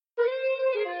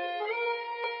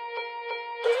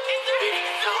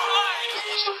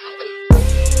Episode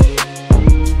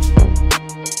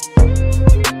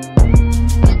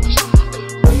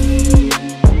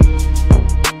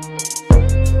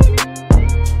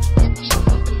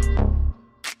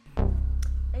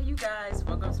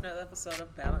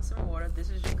of Balance and Water. This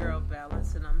is your girl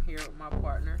Balance, and I'm here with my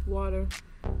partner Water.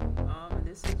 And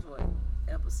this is what,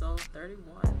 episode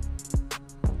 31,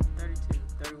 32,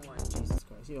 31. Jesus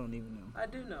Christ, you don't even know. I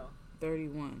do know.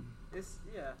 31. It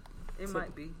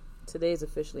might be. Today's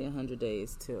officially 100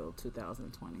 days till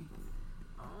 2020.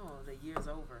 Oh, the year's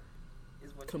over,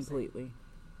 is what completely.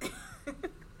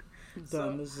 So,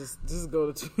 done. Let's just go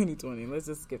to 2020. Let's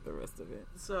just skip the rest of it.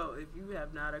 So, if you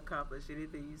have not accomplished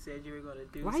anything you said you were going to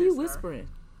do, why are you whispering?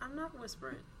 I'm not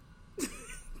whispering. You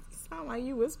sound like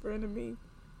you whispering to me.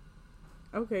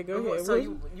 Okay, go ahead. So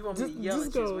you want me to yell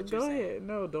at you? Is what you're saying? Ahead.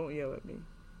 No, don't yell at me.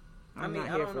 I'm not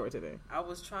here for it today. I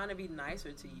was trying to be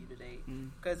nicer to you today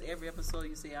because every episode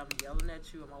you say I'm yelling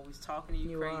at you. I'm always talking to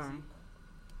you crazy. Are.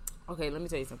 Okay, let me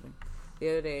tell you something. The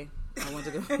other day, I went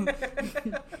to go.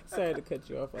 Sorry to cut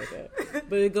you off like that,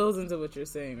 but it goes into what you're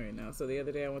saying right now. So the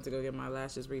other day, I went to go get my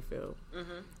lashes refilled,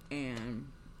 and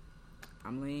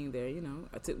I'm laying there. You know,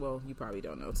 you probably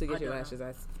don't know. To get your lashes,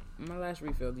 my lash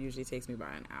refill usually takes me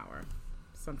about an hour,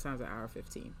 sometimes an hour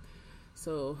 15.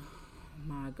 So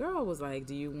my girl was like,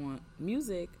 "Do you want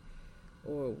music,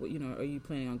 or are you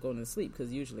planning on going to sleep?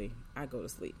 Because usually I go to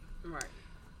sleep." Right.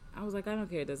 I was like, I don't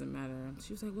care, it doesn't matter.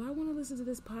 She was like, well, I want to listen to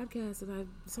this podcast that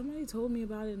somebody told me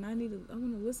about it, and I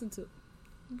want to listen to.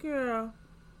 Girl,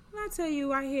 when I tell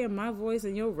you I hear my voice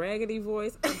and your raggedy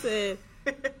voice, I said,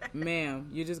 ma'am,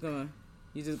 you're just gonna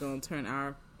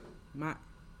turn my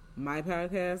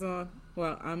podcast on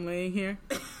while I'm laying here.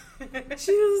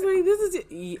 She was like, this is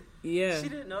yeah. She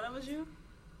didn't know that was you?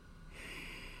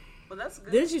 Well, that's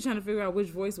good. Then she's trying to figure out which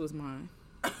voice was mine.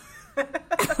 I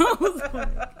was like,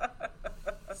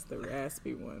 it's the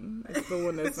raspy one. It's the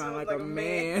one that sounds like a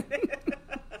man.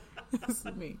 That's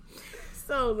me.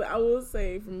 So I will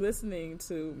say, from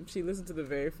she listened to the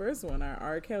very first one, our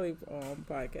R. Kelly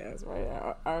podcast, right?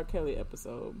 Our R. Kelly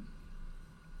episode.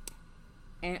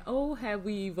 And have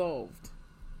we evolved?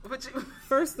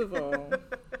 First of all,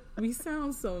 we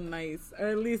sound so nice, or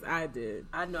at least I did.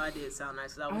 I know I did sound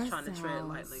nice, because I was trying to tread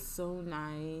lightly. So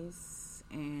nice,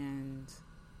 and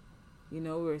we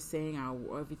were saying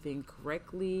everything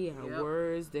correctly, our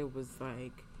words. There was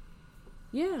like,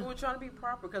 we were trying to be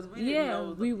proper because we didn't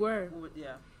know. We were.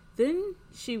 Yeah. Then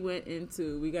we got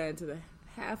into the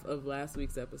half of last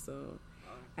week's episode,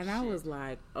 and shit. I was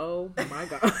like, oh my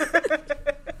God.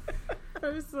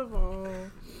 First of all,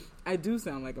 I do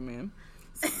sound like a man.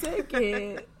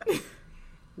 Second,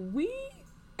 we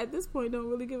at this point don't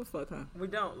really give a fuck, huh? We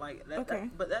don't like that.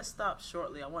 Okay. But that stopped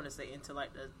shortly. I want to say into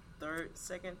like the third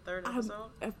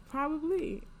episode.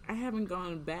 Probably. I haven't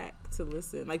gone back to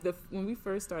listen. Like when we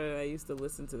first started, I used to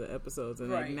listen to the episodes,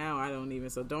 and like now I don't even.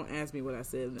 So don't ask me what I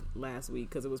said last week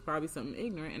because it was probably something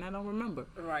ignorant, and I don't remember.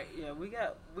 Right? Yeah,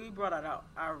 we brought out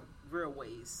our real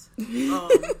ways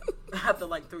after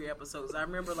like 3 episodes. I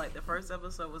remember like the first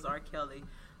episode was R. Kelly.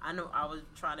 I know I was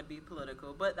trying to be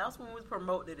political, but that's when we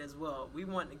promoted it as well. We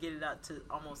wanted to get it out to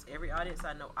almost every audience.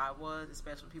 I know I was,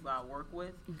 especially people I work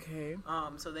with. Okay.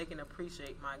 So they can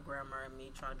appreciate my grammar and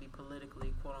me trying to be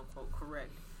politically, quote unquote,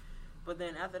 correct. But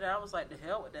then after that, I was like, the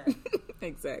hell with that.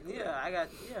 Exactly. Yeah,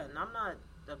 and I'm not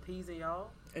appeasing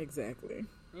y'all. Exactly.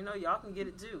 Y'all can get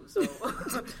it too. So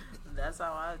that's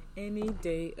how any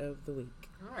day of the week.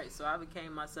 All right, so I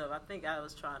became myself. I think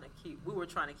we were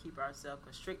trying to keep ourselves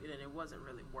constricted, and it wasn't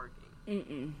really working.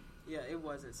 Mm-mm. Yeah, it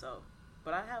wasn't so.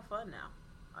 But I have fun now.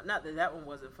 Not that one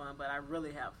wasn't fun, but I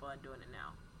really have fun doing it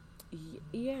now.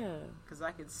 Yeah. Because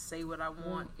I can say what I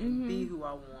want and be who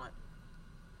I want.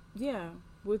 Yeah,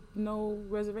 with no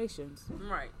reservations.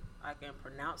 Right. I can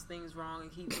pronounce things wrong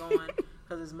and keep going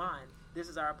because it's mine. This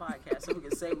is our podcast, so we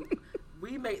can say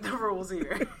we make the rules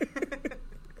here.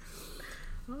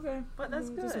 Okay. But that's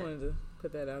good. Just wanted to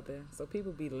put that out there. So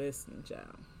people be listening,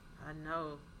 child. I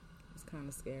know. It's kind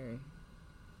of scary.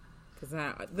 Because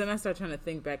then I start trying to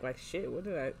think back like, shit, what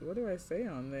do I say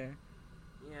on there?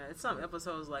 Yeah, it's some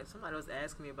episodes, like somebody was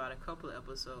asking me about a couple of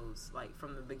episodes, like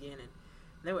from the beginning.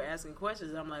 They were asking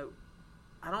questions. I'm like,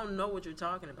 I don't know what you're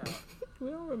talking about. We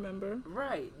don't remember.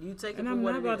 Right. You take it and for I'm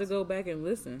what not it about is. to go back and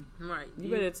listen. Right. You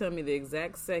better tell me the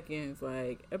exact seconds,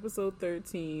 like episode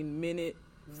 13, minute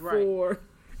right. 4.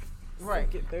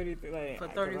 Right. 33, like, for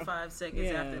 35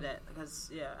 seconds after that. Because,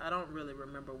 I don't really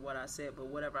remember what I said, but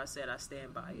whatever I said, I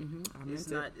stand by it. Mm-hmm.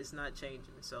 It's not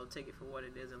changing. So take it for what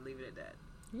it is and leave it at that.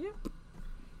 Yep.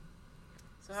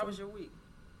 So how was your week?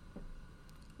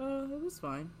 It was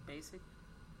fine. Basic?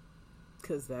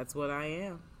 Because that's what I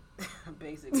am.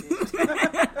 Basic bitch.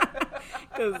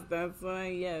 Because that's what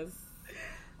yes.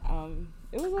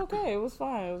 It was okay. It was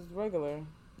fine. It was regular.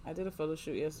 I did a photo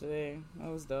shoot yesterday. That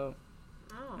was dope.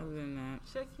 Oh. Other than that,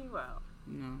 Check you out.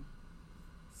 no.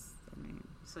 I mean,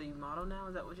 So you model now?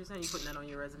 Is that what you're saying? You putting that on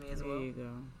your resume as here well? you go.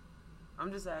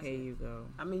 I'm just asking. Here you go.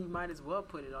 I mean, you might as well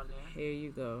put it on there. Here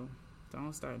you go.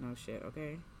 Don't start no shit,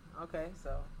 okay? Okay,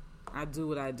 so. I do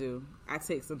what I do. I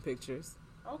take some pictures.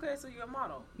 Okay, so you're a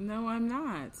model. No, I'm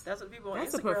not. That's what people on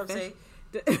That's a Instagram say.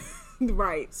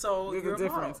 Right. So There's you're a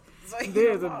difference. So you're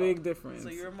There's a model. big difference. So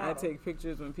you're a I model. take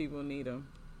pictures when people need them.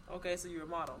 Okay, so you're a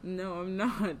model. No, I'm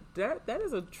not. That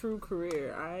is a true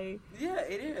career. Yeah,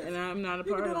 it is. And I'm not a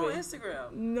You part can of do it on it.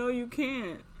 Instagram. No, you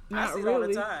can't. I Not see it really. all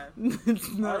the time. It's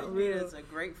All not you need real. is a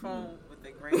great phone with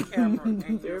a great camera, and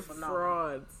They're you're phenomenal.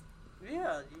 frauds.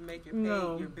 Yeah, you make your page,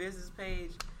 No. your business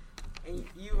page, and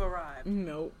you've arrived.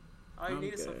 Nope. All you I'm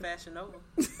need is some good. Fashion Nova.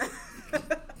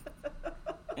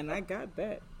 And I got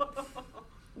that.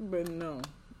 But no,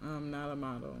 I'm not a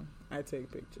model. I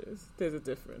take pictures. There's a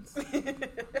difference.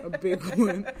 A big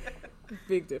one.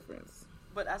 Big difference.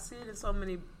 But I see it in so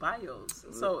many bios,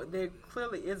 so there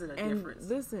clearly isn't a And difference.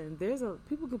 listen,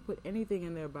 people can put anything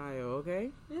in their bio,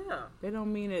 okay? Yeah, They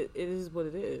don't mean it is what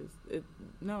it is.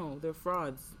 No, they're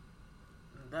frauds.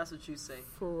 that's what you say.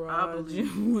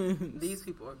 Fraudulent. These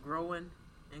people are growing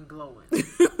and glowing.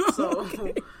 So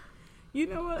You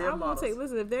know what? They're I won't models. take.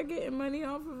 Listen, if they're getting money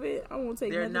off of it, I won't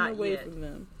take They're nothing not away yet. from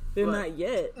them. They're But- not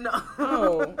yet. no.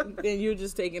 Oh, then you're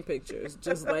just taking pictures,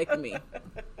 just like me.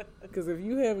 Because if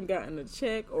you haven't gotten a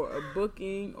check or a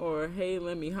booking or hey,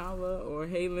 let me holla or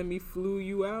hey, let me flew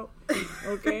you out,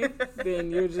 okay,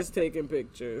 then you're just taking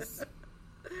pictures.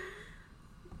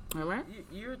 All right.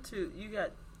 You're too. You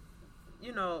got.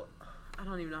 You know, I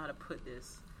don't even know how to put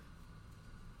this.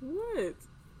 What?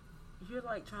 You're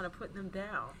like trying to put them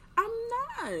down. I'm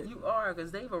not. You are,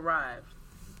 because they've arrived.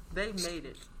 They've made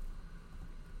it.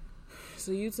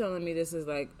 So you telling me this is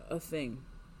like a thing,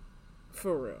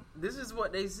 for real? This is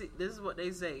what they see. This is what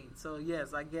they say. So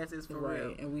yes, I guess it's for Right,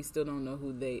 real. and we still don't know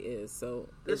who they is. So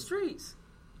The it's streets.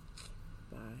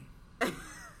 bye.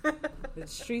 The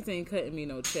streets ain't cutting me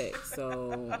no check,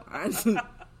 so I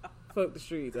fuck the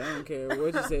streets. I don't care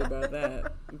what you say about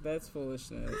that. That's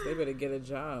foolishness. They better get a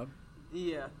job.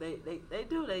 Yeah, they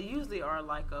do. They usually are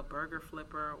like a burger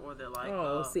flipper, or they're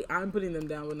like. See, I'm putting them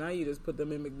down, but now you just put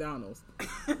them in McDonald's.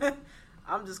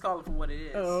 I'm just calling for what it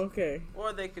is. Oh, okay.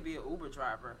 Or they could be an Uber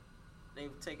driver.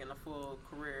 They've taken a full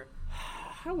career.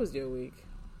 How was your week?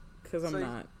 Because I'm So-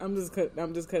 not. I'm just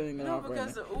cutting it No, off right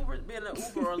because now. the Uber, being an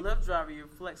Uber or Lyft driver, you're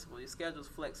flexible. Your schedule's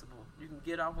flexible. You can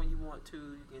get off when you want to.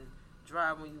 You can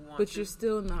drive when you want But to. you're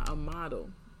still not a model.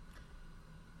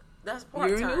 That's part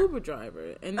time. You're an Uber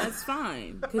driver, and that's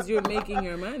fine because you're making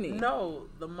your money. No,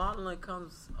 the modeling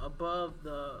comes above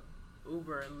the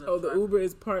Uber and Lyft. Oh, the driver. Uber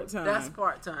is part time. That's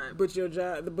part time. But your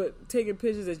job, but taking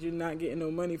pictures that you're not getting no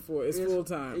money for is Yes, full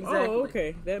time. exactly. Oh,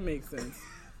 okay, that makes sense.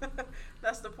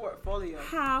 That's the portfolio.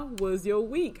 How was your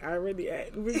week?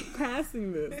 We're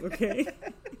passing this, okay?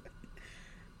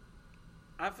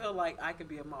 I feel like I could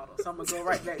be a model, so I'm gonna go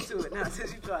right back to it now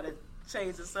since you try to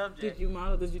change the subject. Did you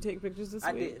model? Did you take pictures this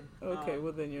I week? didn't. Okay,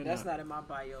 well then you're That's not. not in my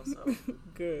bio, so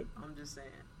Good. I'm just saying.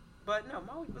 But no,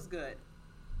 my week was good.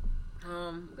 We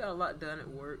got a lot done at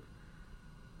work.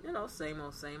 You know, same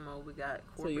old, same old. We got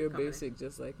So corporate you're coming in. basic,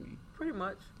 just like me. Pretty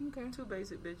much. Okay. Two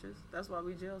basic bitches. That's why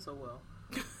we gel so well.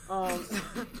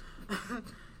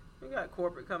 We got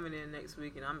corporate coming in next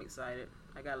week, and I'm excited.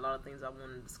 I got a lot of things I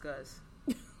want to discuss.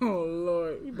 Oh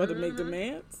Lord, you about to make Mhm.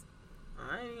 demands?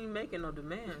 I ain't even making no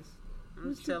demands.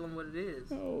 I'm just telling what it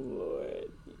is. Oh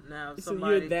Lord. Now, if So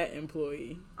somebody, you're that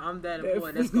employee. I'm that that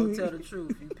employee that's gonna tell the employee.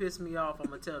 truth. You piss me off, I'm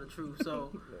gonna tell the truth.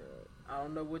 So I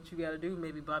don't know what you got to do.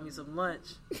 Maybe buy me some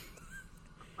lunch.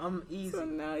 I'm easy. So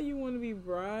now you want to be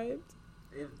bribed?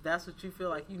 If that's what you feel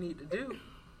like you need to do,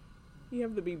 You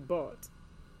have to be bought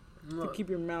look. to keep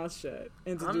your mouth shut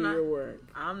and to I'm do not- your work.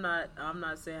 I'm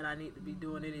not saying I need to be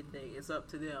doing anything. It's up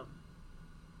to them.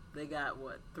 They got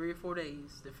 3 or 4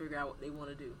 days to figure out what they want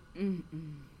to do.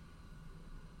 Mm-mm.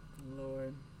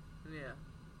 Lord, Yeah,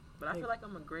 but I feel like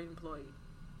I'm a great employee.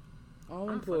 all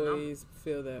I'm employees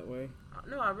feel that way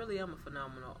No, I really am a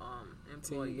phenomenal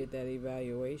until employee. you get that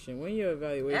evaluation. When your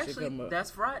evaluation Actually, come up,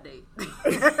 that's Friday.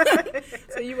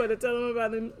 so you better tell them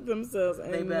about themselves,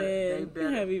 and They better- they then better.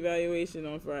 you have evaluation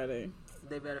on Friday.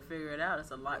 They better figure it out.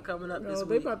 It's a lot coming up this No,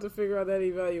 they week. about to figure out that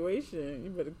evaluation. You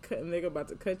better cut, and they're about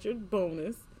to cut your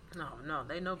bonus. No,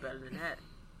 they know better than that.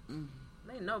 Mm.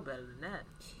 They know better than that.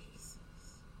 Jesus.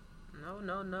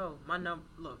 No. My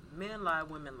look, men lie,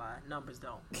 women lie. Numbers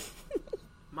don't.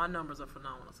 my numbers are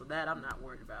phenomenal, so that I'm not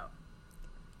worried about.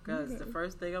 Because the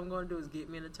first thing I'm going to do is get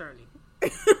me an attorney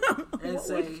and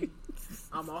say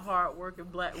I'm a hard-working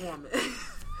black woman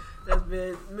that's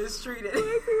been mistreated. Black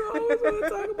people always want to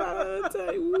talk about an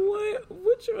attorney.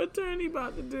 What your attorney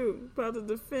about to do? About to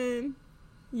defend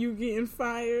you getting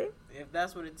fired? If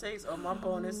that's what it takes on my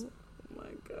bonus. Oh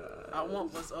my God. I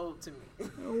want what's owed to me.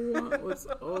 I want what's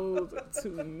owed to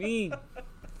me.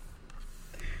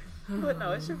 But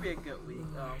no, it should be a good week.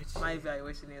 My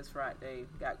evaluation is Friday.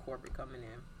 Got corporate coming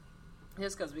in.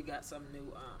 Just because we got some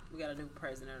new, we got a new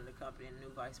president of the company and a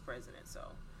new vice president. So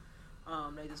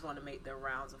they just want to make their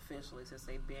rounds officially since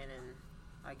they've been in,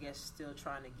 I guess, still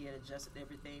trying to get adjusted to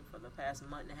everything for the past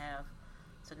month and a half.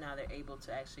 So now they're able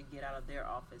to actually get out of their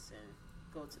office and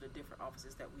go to the different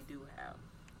offices that we do have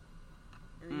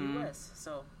in the U.S.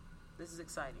 So this is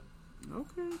exciting.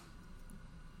 Okay.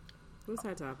 What's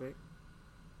that topic?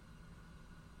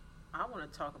 I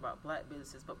want to talk about black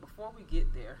businesses, but before we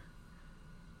get there,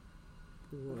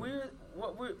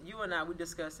 you and I, we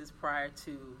discussed this prior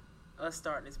to us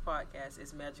starting this podcast,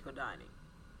 is magical dining.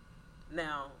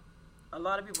 Now, a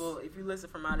lot of people, if you listen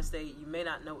from out of state, you may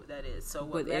not know what that is. So,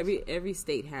 but every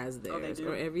state has theirs,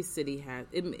 or every city has.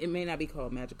 It may not be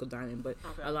called magical dining, but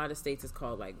a lot of states is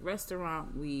called like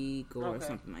restaurant week or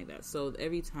something like that. So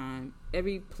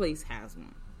every place has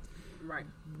one. Right.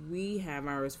 We have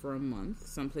ours for a month.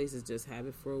 Some places just have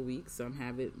it for a week. Some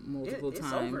have it multiple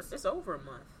times. It's over a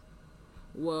month.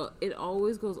 Well, it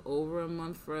always goes over a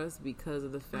month for us because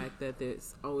of the fact that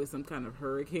there's always some kind of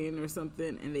hurricane or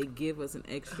something, and they give us an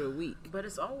extra week. But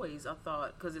it's always, I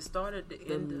thought, because it started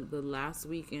the last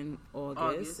week in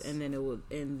August, and then it will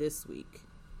end this week,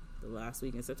 the last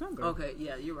week in September. Okay,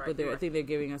 yeah, you're right. But I think they're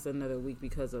giving us another week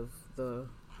because of the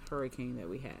hurricane that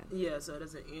we had. Yeah, so it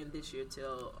doesn't end this year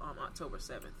till October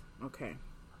 7th. Okay.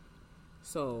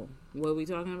 So, what are we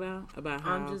talking about? About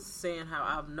how... I'm just saying how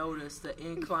I've noticed the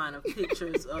incline of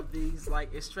pictures of these,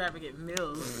 like, extravagant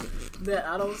meals that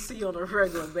I don't see on a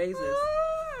regular basis.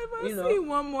 If I see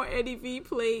one more Eddie V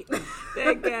plate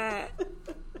that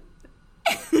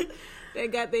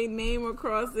got their name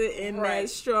across it in that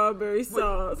strawberry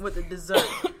sauce. With the dessert.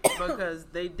 Because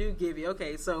they do give you...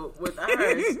 Okay, so with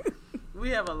ours... We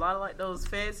have a lot of like those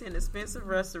fancy and expensive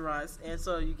restaurants, and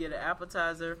so you get an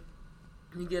appetizer,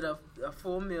 you get a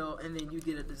full meal, and then you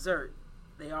get a dessert.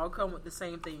 They all come with the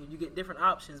same thing. You get different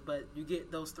options, but you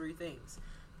get those three things.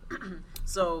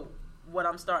 So what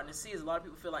I'm starting to see is a lot of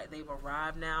people feel like they've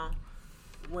arrived now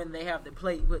when they have the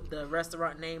plate with the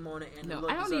restaurant name on it. And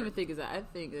I don't even think it's that. I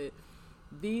think that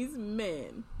these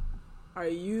men are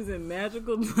using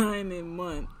Magical Dining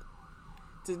Month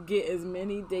to get as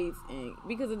many dates in,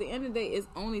 because at the end of the day, it's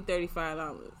only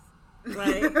 $35,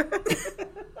 right?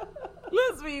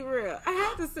 Let's be real. I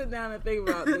had to sit down and think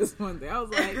about this one day. I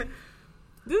was like,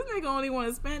 this nigga only want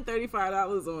to spend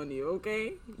 $35 on you,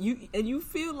 okay? You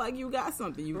feel like you got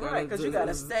something. You got because you got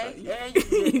a steak and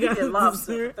you get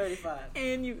lobster for $35.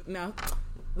 And now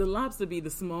the lobster be the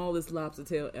smallest lobster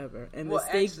tail ever, and the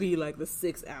steak be like the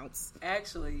 6 ounce.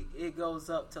 Actually, it goes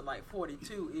up to like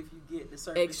 42 if you get the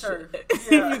surf and turf.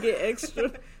 Yeah. You get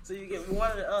extra, so you get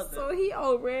one or the other. So he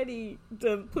already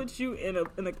done put you in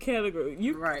a category.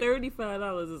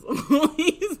 $35 is all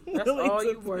he's That's all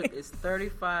you worth is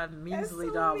 $35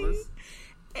 measly dollars,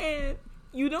 and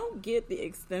you don't get the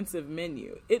extensive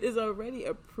menu. It is already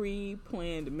a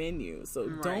pre-planned menu, so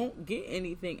don't get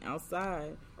anything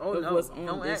outside of what's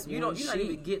on this one sheet. You're not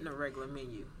even getting a regular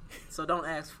menu, so don't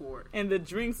ask for it. And the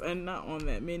drinks are not on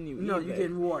that menu either. No, you're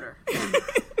getting water.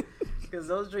 Because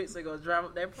those drinks are going to drive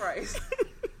up that price.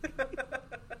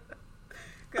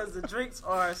 Because the drinks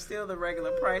are still the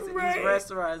regular price at these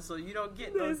restaurants, so you don't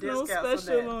get no discounts no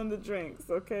special on the drinks,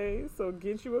 okay? So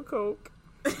get you a Coke.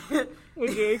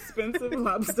 With your expensive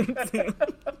lobster tail.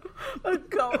 A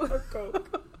Coke.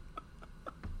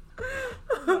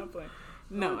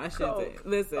 No, I shouldn't say.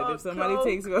 Listen, if somebody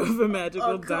takes you out for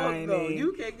magical dining,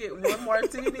 you can't get one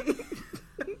martini.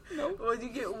 Nope. Or you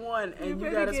get one and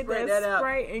you gotta spread that out.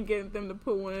 Sprite and get them to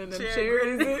put one of them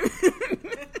cherries in.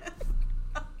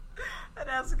 And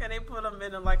that's okay. They put them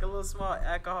in like a little small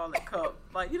alcoholic cup,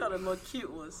 like the little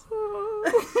cute ones.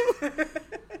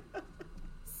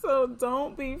 So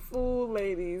don't be fooled,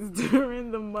 ladies,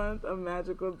 during the month of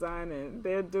magical dining.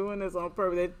 They're doing this on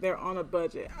purpose. They're on a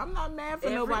budget. I'm not mad for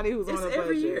nobody who's on a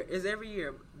budget. It's every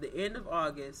year. The end of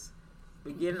August,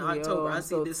 beginning of October, I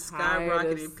see this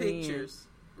skyrocketing pictures.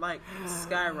 Like,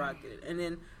 skyrocketed. And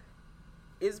then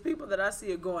it's people that I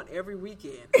see are going every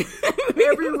weekend.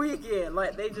 Every weekend.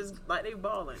 Like, they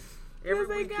balling. Every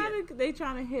weekend. They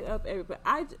trying to hit up everybody.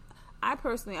 I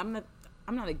personally,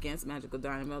 I'm not against magical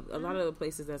dining. But a lot of the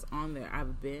places that's on there,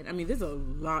 I've been. I mean, there's a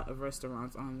lot of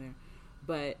restaurants on there,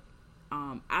 but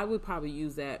I would probably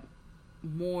use that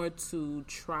more to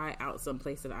try out some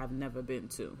place that I've never been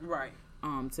to. Right.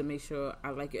 To make sure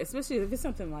I like it, especially if it's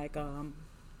something like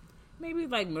maybe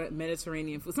like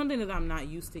Mediterranean food, something that I'm not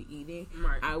used to eating.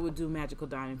 Right. I would do magical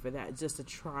dining for that, just to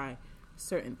try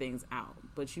certain things out.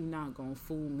 But you're not gonna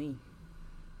fool me,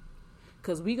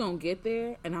 because we gonna get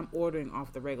there and I'm ordering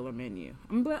off the regular menu.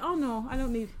 I'm like, oh no, I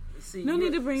don't need.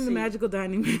 Need to bring the magical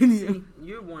dining menu.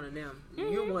 You're one of them.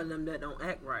 Mm-hmm. You're one of them that don't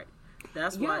act right.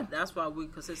 That's why we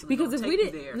consistently because don't if we take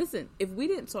didn't you there. listen, if we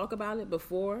didn't talk about it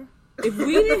before. If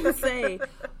we didn't say,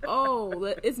 "Oh,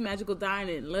 it's magical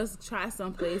dining, let's try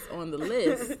someplace on the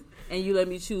list," and you let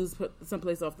me choose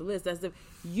someplace off the list, that's the.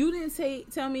 You didn't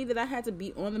tell me that I had to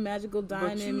be on the magical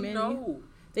dining menu. Know.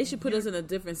 They should put us in a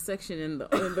different section in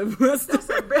the rest of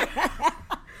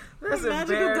the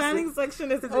magical dining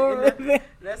section is over there.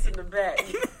 That's in the back.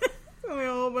 Only a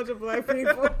whole bunch of black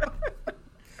people.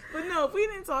 But no, if we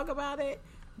didn't talk about it,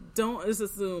 don't just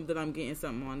assume that I'm getting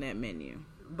something on that menu.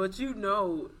 But during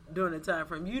the time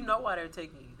frame, why they're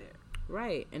taking you there.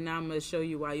 Right. And now I'm going to show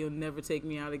you why you'll never take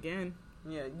me out again.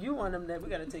 Yeah, you want them that we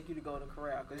got to take you to Golden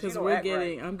Corral. Because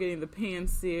I'm getting the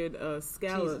pan-seared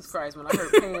scallops. Jesus Christ, when I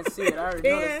heard pan-seared, I already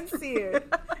know. Pan-seared.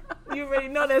 You already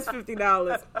know that's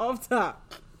 $50 off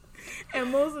top.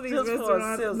 And most of these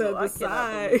restaurants,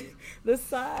 the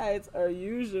sides are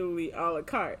usually a la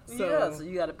carte. So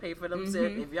you got to pay for them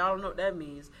separate. If y'all don't know what that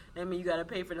means you got to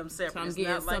pay for them separate. So I'm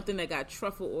getting something that got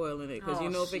truffle oil in it, because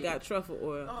if it got truffle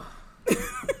oil,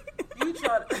 you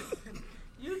try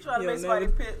to make somebody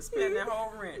spend their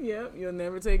whole rent. Yep, you'll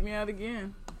never take me out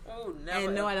again. Oh, never.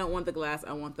 And no, I don't want the glass.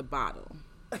 I want the bottle.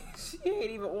 She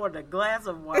ain't even ordered a glass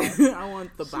of wine. I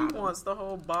want the bottle. She wants the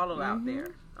whole bottle out there.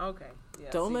 Okay. Yeah,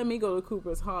 don't let me go to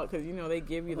Cooper's Hawk, because they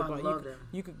give you the bottle. I love them.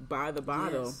 You could buy the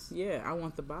bottle. Yes. Yeah, I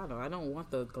want the bottle. I don't want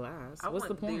the glass. What's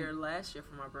the point? I went there last year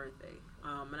for my birthday,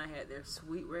 and I had their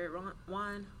sweet red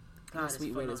wine. God,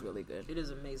 sweet red is really good. It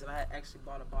is amazing. I actually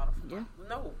bought a bottle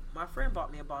for my friend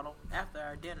bought me a bottle after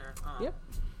our dinner. Yep.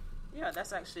 Yeah,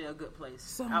 that's actually a good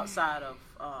place outside of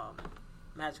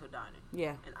Magical Dining.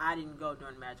 Yeah. And I didn't go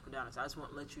during Magical Dining, so I just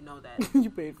want to let you know that. You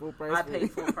paid full price. I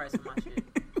paid full price for my shit.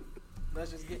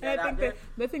 Let's just get that out there.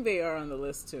 I think they are on the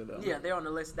list too, though. Yeah, they're on the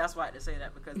list. That's why I had to say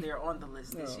that, because they're on the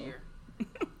list this year.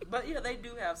 But yeah, they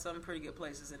do have some pretty good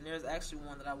places, and there's actually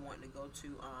one that I wanted to go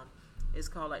to. It's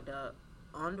called like the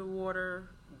Underwater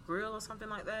Grill or something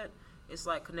like that. It's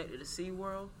like connected to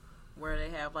SeaWorld, where they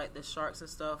have like the sharks and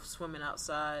stuff swimming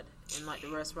outside, and like the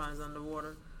restaurant is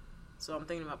underwater. So I'm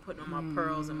thinking about putting on my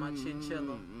pearls and my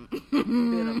chinchilla,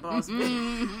 being a boss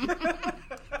bitch.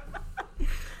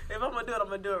 If I'm gonna do it, I'm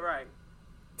gonna do it right.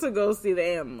 To go see the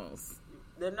animals.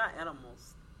 They're not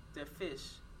animals. They're fish.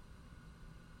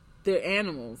 They're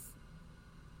animals.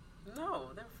 No,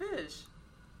 they're fish.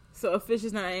 So a fish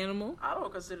is not an animal? I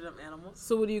don't consider them animals.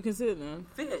 So what do you consider them?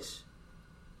 Fish.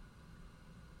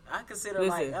 I consider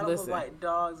animals like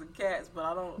dogs and cats, but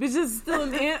I don't. But just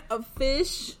still a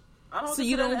fish. I don't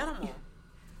consider it an animal.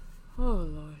 Oh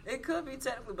Lord. It could be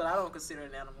technically, but I don't consider it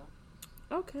an animal.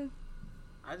 Okay.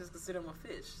 I just consider them a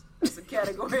fish. It's a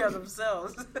category of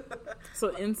themselves.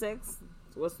 So insects?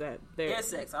 What's that? They're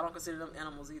insects. I don't consider them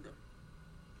animals either.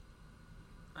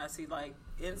 I see like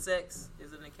insects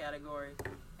is in a category,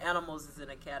 animals is in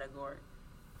a category,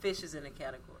 fish is in a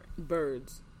category.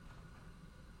 Birds.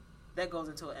 That goes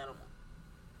into an animal.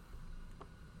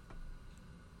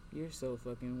 You're so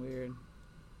fucking weird.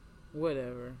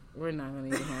 Whatever. We're not going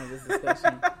to even have this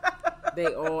discussion. They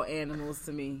all animals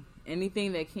to me.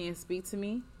 Anything that can't speak to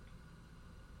me.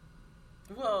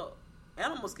 Well,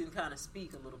 animals can kind of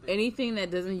speak a little bit. Anything that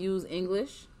doesn't use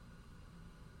English.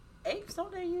 Apes,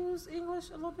 don't they use English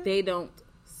a little bit? They don't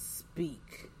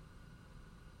speak.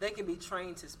 They can be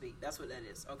trained to speak. That's what that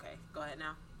is. Okay, go ahead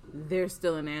now. They're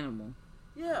still an animal.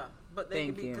 Yeah, but they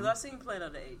can be, because I've seen Planet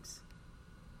of the Apes.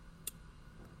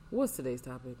 What's today's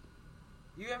topic?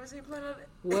 You ever seen Planet of the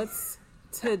Apes? What's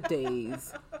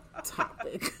today's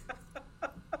topic?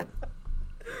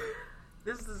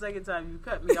 This is the second time you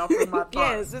cut me off from my thoughts.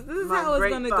 Yes, this is how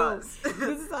it's gonna go.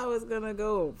 This is how it's gonna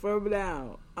go from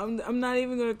now. I'm not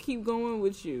even gonna keep going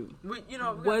with you.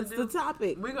 What's the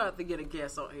topic? We're gonna have to get a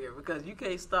guest on here, because you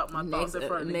can't stop my thoughts in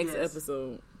front of the next guest.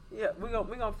 episode. Yeah, we're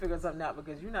gonna figure something out,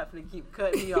 because you're not gonna keep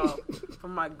cutting me off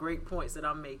from my great points that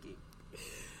I'm making.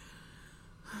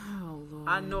 Oh, Lord.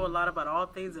 I know a lot about all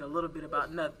things and a little bit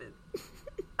about nothing.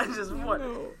 I just want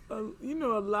you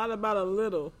know a lot about a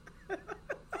little.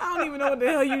 I don't even know what the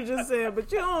hell you just said,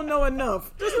 but you don't know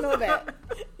enough. Just know that.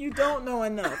 You don't know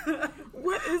enough.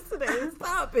 What is today's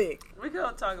specific. We're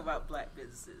gonna talk about black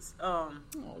businesses. Oh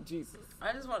Jesus!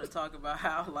 I just want to talk about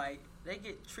how like they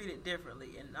get treated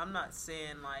differently, and I'm not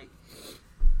saying like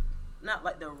not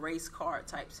like the race card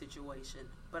type situation,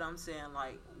 but I'm saying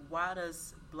like why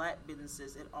does black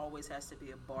businesses it always has to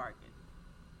be a bargain?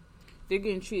 They're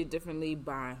getting treated differently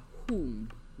by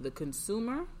whom? The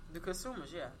consumer? The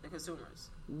consumers, yeah, the consumers.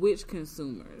 Which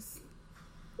consumers?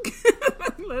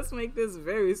 Let's make this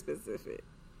very specific.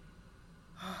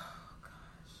 Oh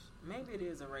gosh, maybe it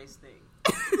is a race thing.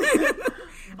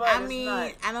 But I mean,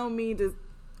 I don't mean to.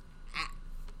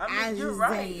 I mean, you're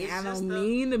right. I don't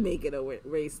mean to make it a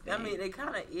race thing. I mean, it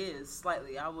kind of is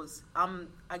slightly.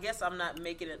 I guess I'm not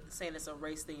making it saying it's a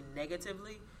race thing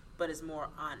negatively, but it's more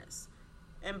honest,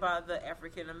 and by the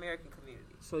African American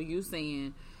community. So you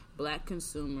saying black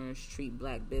consumers treat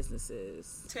black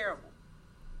businesses terrible?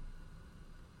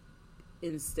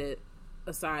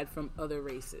 Aside from other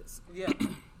races, yeah,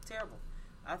 terrible.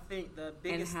 I think the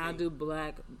biggest. And how do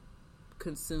black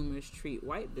consumers treat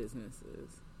white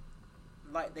businesses?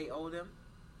 Like they owe them.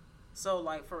 So,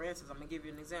 like for instance, I'm gonna give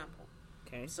you an example.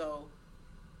 Okay. So,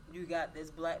 you got this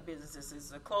black business. This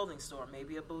is a clothing store,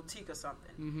 maybe a boutique or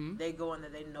something. Mm-hmm. They go in there.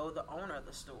 They know the owner of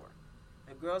the store.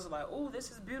 The girls are like, "Oh,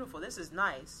 this is beautiful. This is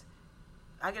nice.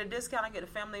 I get a discount. I get a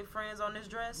family and friends on this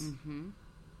dress." Mm-hmm.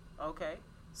 Okay.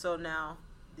 So now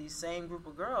these same group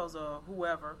of girls or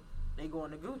whoever, they go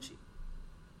into Gucci.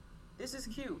 This is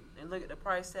cute. And look at the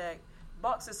price tag.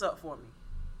 Box this up for me.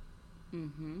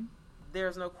 Mm-hmm.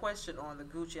 There's no question on the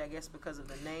Gucci, I guess, because of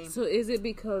the name. So is it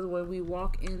because when we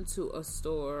walk into a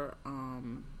store,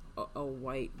 a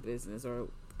white business, or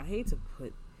I hate to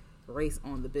put race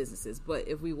on the businesses, but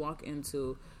if we walk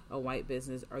into a white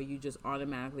business, are you just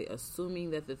automatically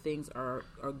assuming that the things are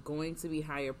going to be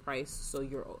higher priced?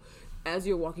 So as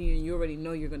you're walking in, you already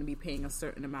know you're going to be paying a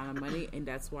certain amount of money, and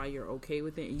that's why you're okay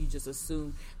with it, and you just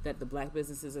assume that the black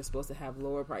businesses are supposed to have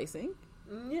lower pricing?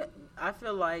 Yeah, I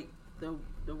feel like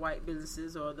the white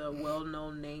businesses or the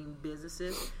well-known name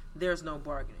businesses, there's no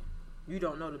bargaining. You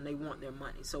don't know them. They want their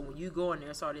money. So when you go in there,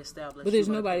 it's already established. But there's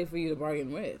nobody for you to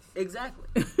bargain with.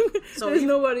 Exactly. So there's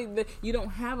nobody. You don't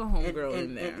have a homegirl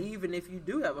in there. And even if you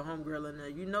do have a homegirl in there,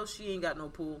 you know she ain't got no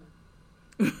pool.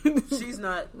 She's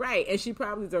not. Right. And she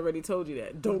probably's already told you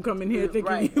that. Don't come in here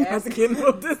thinking right. you have to get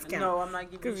no discount. No, I'm not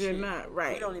giving you because you're not.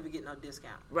 Right. You don't even get no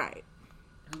discount. Right.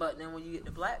 But then when you get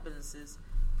the black businesses,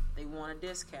 they want a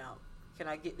discount. Can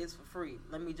I get this for free?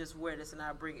 Let me just wear this and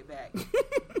I'll bring it back.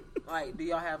 Like, do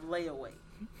y'all have layaway?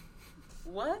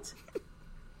 What?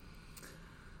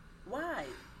 Why?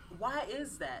 Why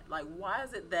is that? Like, why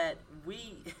is it that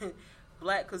we,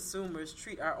 black consumers,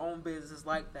 treat our own business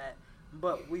like that,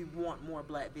 but we want more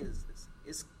black businesses?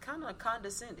 It's kind of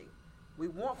condescending. We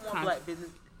want more black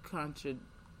business. Condescending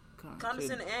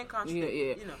and contradicting.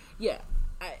 Yeah. You know. Yeah.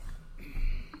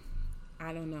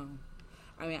 I don't know.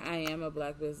 I mean, I am a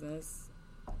black business.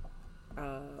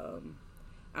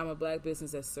 I'm a black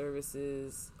business that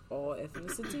services all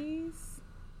ethnicities,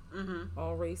 mm-hmm.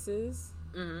 all races,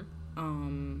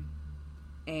 mm-hmm.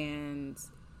 And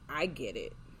I get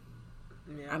it.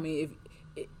 Yeah. I mean,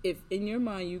 if in your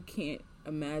mind you can't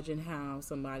imagine how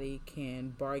somebody can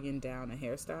bargain down a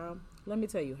hairstyle, let me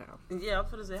tell you how. Yeah, I'm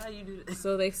gonna say how you do that.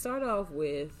 So they start off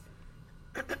with.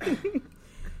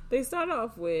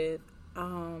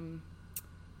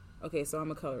 Okay, so I'm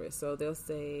a colorist. So they'll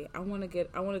say, I want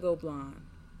to go blonde.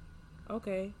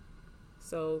 Okay.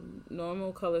 So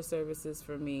normal color services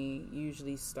for me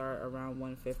usually start around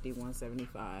 $150, $175.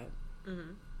 Mm-hmm.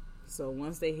 So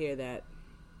once they hear that,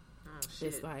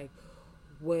 it's like,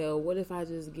 well, what if I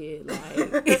just get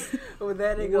like... well,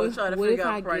 then they go try to figure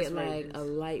out price ranges. What if I get like a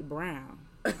light brown?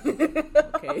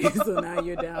 Okay, so now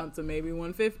you're down to maybe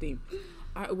 $150.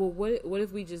 All right, well, what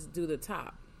if we just do the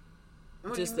top?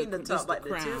 What do you mean the top? Just like the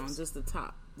crown, tips? Just the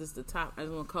top. Just the top. I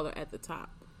just want color at the top.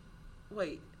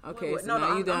 Wait. Okay, wait. so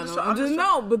now you down.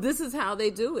 No, but this is how they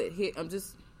do it. Here, I'm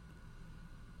just.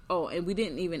 Oh, and we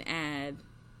didn't even add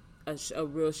a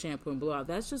real shampoo and blowout.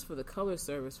 That's just for the color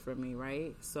service for me,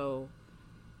 right? So,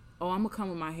 I'm gonna come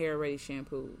with my hair already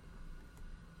shampooed.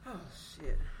 Oh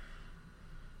shit.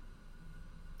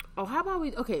 Oh, how about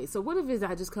we? Okay, so what if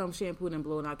I just come shampooed and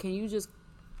blown out? Can you just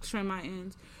trim my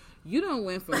ends? You don't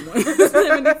went from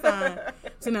 $175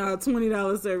 to now a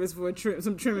 $20 service for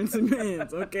some trimming some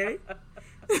ends, okay?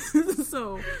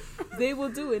 So they will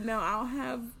do it. Now I'll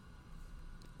have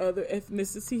other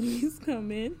ethnicities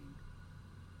come in.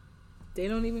 They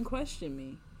don't even question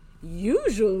me.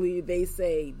 Usually they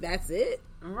say, that's it.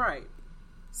 Right.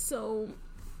 So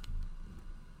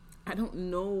I don't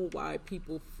know why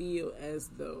people feel as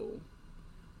though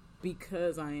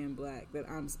because I am black that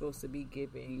I'm supposed to be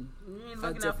giving You ain't a looking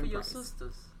out for different your price.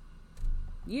 sisters.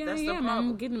 Yeah, That's I the am. problem.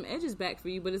 I'm getting them edges back for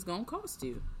you, but it's gonna cost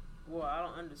you. Well, I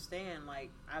don't understand.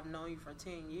 Like, I've known you for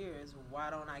 10 years. Why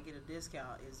don't I get a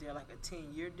discount? Is there like a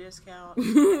 10-year discount?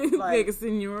 Like a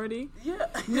seniority? Yeah.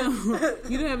 No,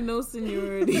 you don't have no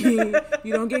seniority.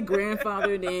 You don't get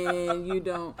grandfathered in. You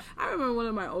don't. I remember one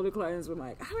of my older clients were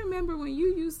like, I remember when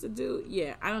you used to do.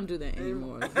 Yeah, I don't do that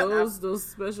anymore. Those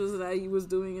specials that I was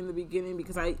doing in the beginning,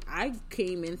 because I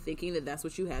came in thinking that that's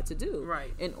what you had to do.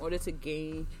 Right. In order to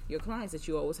gain your clients, that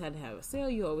you always had to have a sale.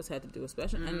 You always had to do a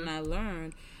special. Mm-hmm. And I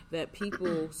learned that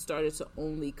people started to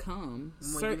only come,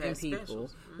 certain people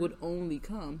would only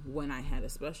come when I had a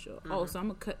special. Mm-hmm. Oh, so I'm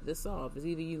going to cut this off. It's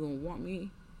either you're going to want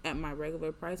me at my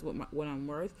regular price, what I'm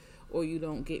worth, or you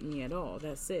don't get me at all.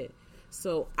 That's it.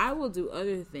 So I will do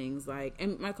other things like,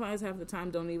 and my clients half the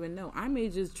time don't even know. I may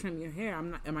just trim your hair.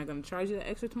 Am I going to charge you the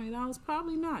extra $20?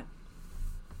 Probably not.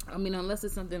 I mean, unless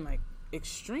it's something like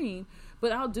extreme,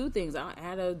 but I'll do things. I'll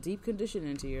add a deep condition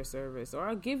into your service, or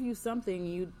I'll give you something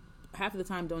you half the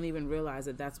time don't even realize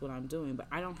that that's what I'm doing, but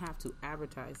I don't have to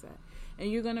advertise that.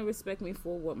 And you're going to respect me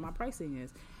for what my pricing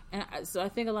is. And so I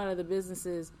think a lot of the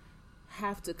businesses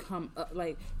have to come up,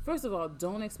 like, first of all,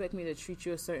 don't expect me to treat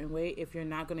you a certain way if you're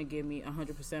not going to give me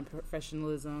 100%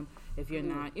 professionalism. If you're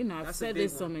not, I've said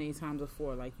this so many times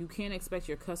before, like, you can't expect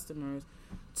your customers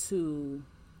to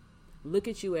look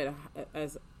at you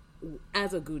as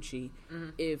a Gucci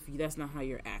if that's not how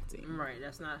you're acting. Right.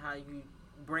 That's not how you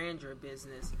brand your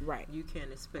business. Right. You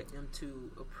can't expect them to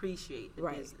appreciate the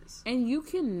business. And you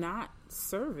cannot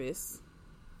service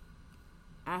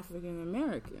African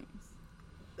Americans.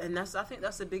 And I think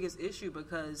that's the biggest issue,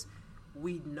 because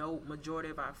we know majority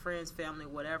of our friends, family,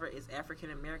 whatever, is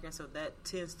African American, so that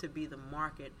tends to be the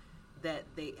market that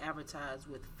they advertise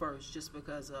with first, just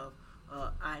because of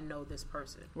I know this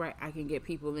person. Right, I can get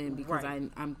people in because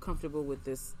I'm comfortable with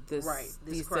this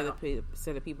these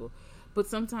set of people. But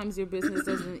sometimes your business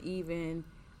doesn't even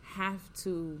have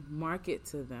to market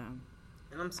to them.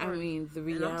 And I'm sorry. I mean, the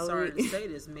reality. And I'm sorry to say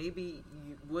this. Maybe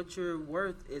what you're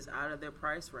worth is out of their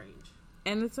price range.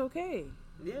 And it's okay.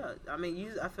 Yeah. I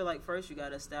mean, I feel like first you got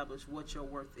to establish what your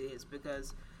worth is,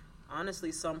 because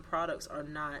honestly, some products are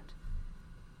not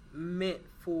meant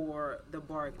for the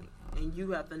bargaining. And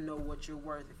you have to know what you're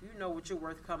worth. If you know what you're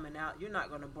worth coming out, you're not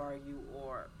going to bargain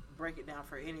or break it down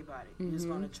for anybody. You're just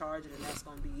going to charge it, and that's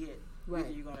going to be it. Right.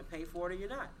 Either you're going to pay for it or you're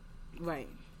not. Right.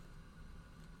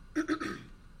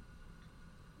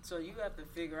 So you have to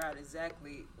figure out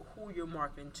exactly who you're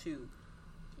marketing to,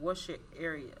 what's your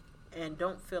area, and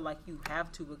don't feel like you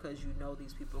have to because you know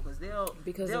these people, because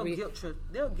they'll guilt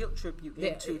trip you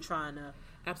into trying to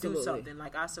do something.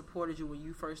 Like, I supported you when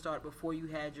you first started, before you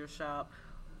had your shop.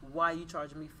 Why are you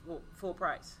charging me full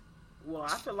price? Well,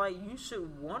 I feel like you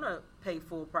should want to pay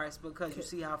full price because you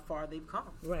see how far they've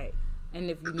come. Right. And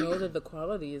if you know that the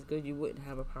quality is good, you wouldn't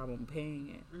have a problem paying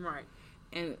it. Right.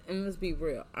 And let's be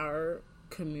real. Our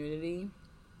community,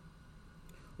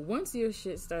 once your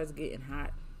shit starts getting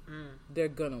hot, they're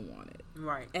gonna want it.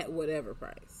 Right. At whatever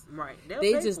price. Right.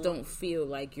 They just don't feel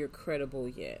like you're credible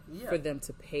yet for them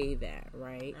to pay that,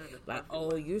 right? Like,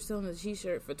 oh, you're selling a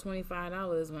t-shirt for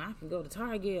 $25 when I can go to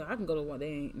Target. I can go to Walmart.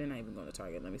 They're not even going to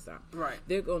Target. Let me stop. Right.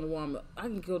 They're going to Walmart. I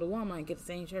can go to Walmart and get the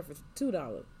same shirt for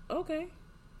 $2. Okay.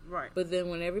 Right. But then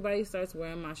when everybody starts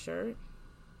wearing my shirt,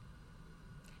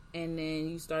 and then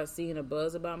you start seeing a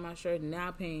buzz about my shirt,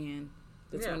 now paying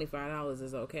the $25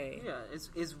 is okay. Yeah,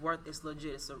 it's worth. It's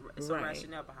legit. It's a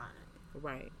rationale behind it.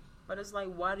 Right. But it's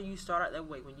like, why do you start out that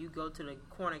way? When you go to the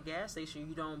corner gas station,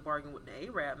 you don't bargain with the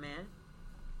Arab man.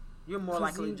 You're more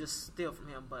likely to just steal from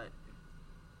him. But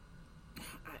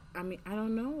I mean, I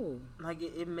don't know. Like,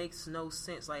 it makes no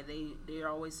sense. Like, they're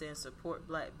always saying support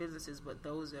black businesses, but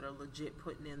those that are legit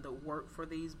putting in the work for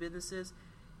these businesses,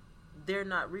 they're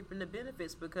not reaping the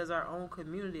benefits because our own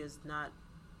community is not.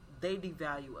 They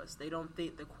devalue us. They don't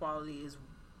think the quality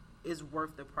is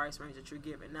worth the price range that you're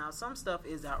giving. Now, some stuff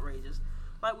is outrageous.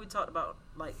 Like we talked about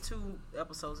like 2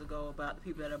 episodes ago about the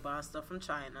people that are buying stuff from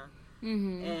China,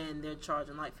 and they're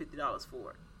charging like $50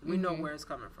 for it. We know where it's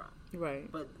coming from.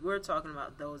 Right. But we're talking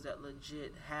about those that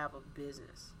legit have a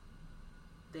business.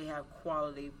 They have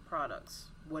quality products,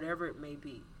 whatever it may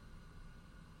be.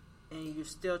 And you're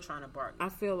still trying to bargain. I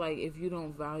feel like if you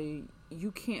don't value, you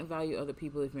can't value other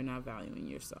people if you're not valuing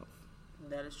yourself.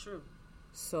 That is true.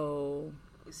 So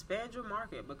expand your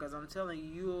market, because I'm telling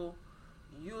you,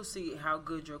 you'll see how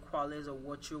good your quality is or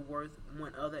what you're worth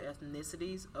when other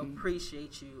ethnicities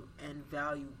appreciate you and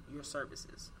value your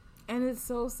services. And it's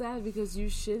so sad because you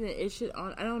shouldn't. It should.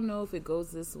 I don't know if it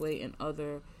goes this way in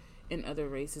other in other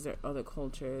races or other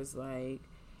cultures, like,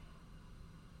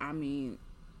 I mean,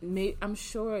 I'm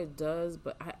sure it does,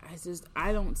 but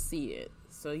I don't see it.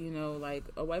 So, you know, like,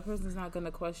 a white person's not going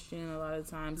to question a lot of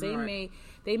times. They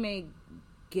may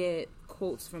get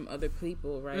quotes from other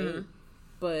people, right? Mm-hmm.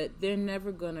 But they're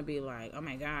never going to be like, oh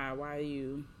my God, why are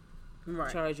you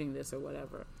charging this or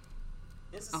whatever.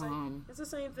 It's the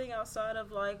same thing outside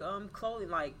of, like, clothing,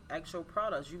 like actual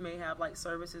products. You may have, like,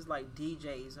 services like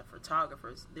DJs or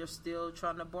photographers. They're still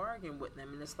trying to bargain with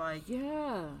them, and it's like,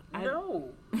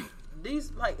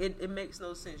 these, like, it makes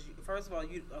no sense. First of all,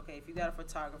 if you got a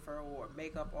photographer or a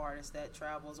makeup artist that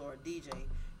travels, or a DJ,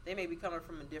 they may be coming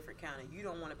from a different county. You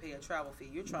don't want to pay a travel fee.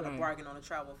 You're trying to bargain on a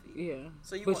travel fee. Yeah.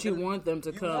 So you want them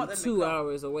to come 2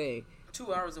 hours away.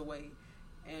 2 hours away,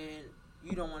 and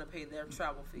you don't want to pay their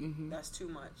travel fee. Mm-hmm. That's too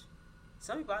much.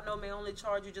 Some people I know may only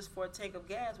charge you just for a tank of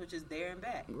gas, which is there and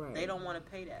back. Right. They don't want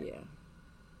to pay that. Yeah.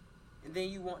 And then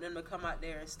you want them to come out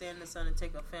there and stand in the sun and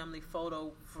take a family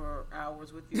photo for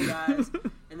hours with you guys,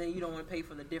 and then you don't want to pay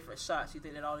for the different shots. You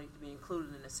think that all needs to be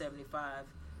included in the $75,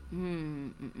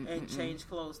 and change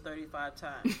clothes 35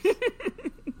 times.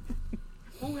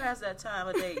 Who has that time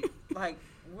of day? Like,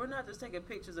 we're not just taking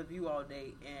pictures of you all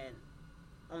day and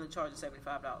only charging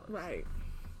 $75. Right.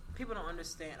 People don't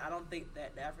understand. I don't think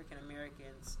that the African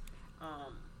Americans,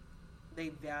 they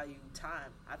value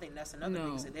time. I think that's another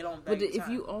thing. So they don't value time.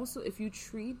 But if you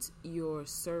treat your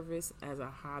service as a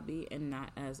hobby and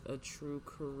not as a true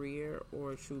career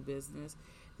or a true business,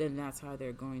 then that's how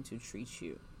they're going to treat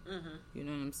you. Mm-hmm. You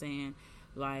know what I'm saying?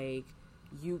 Like,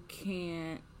 you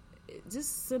can't,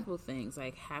 just simple things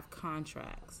like have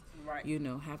contracts. Right. You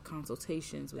know, have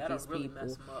consultations with these really people.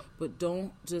 Mess them up. But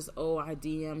don't just, I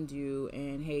DM'd you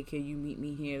and, hey, can you meet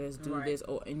me here? Let's do this.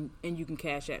 Oh, and you can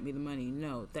cash at me the money.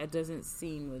 No, that doesn't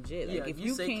seem legit. Yeah, like, if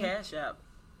you say Cash App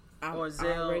or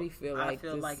Zelle, I already feel like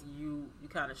you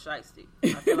kind of shiesty. I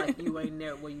feel like you ain't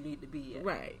there where you need to be yet.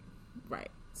 Right.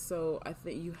 So I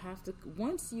think you have to,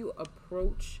 once you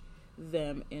approach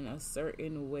them in a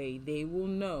certain way, they will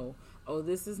know,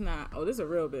 this is a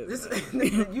real business.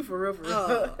 You for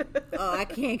real. I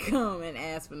can't come and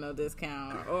ask for no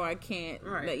discount, or I can't.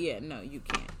 Right. No, you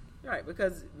can't. Right,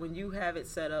 because when you have it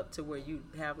set up to where you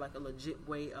have like a legit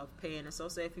way of paying, and so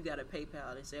say if you got a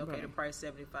PayPal, they say, okay, the price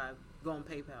 $75, go on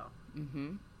PayPal.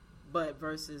 Mm-hmm. But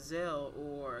versus Zelle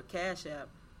or Cash App,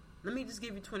 let me just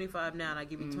give you $25 now, and I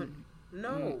give you $20.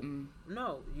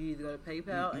 No, you either go to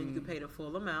PayPal and you can pay the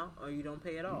full amount, or you don't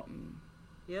pay at all.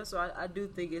 Yeah, so I do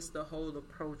think it's the whole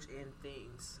approach in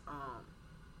things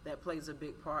that plays a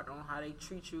big part on how they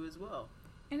treat you as well.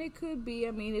 And it could be,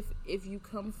 I mean, if you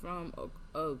come from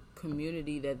a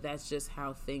community that's just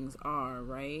how things are,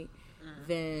 right? Mm-hmm.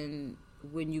 Then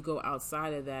when you go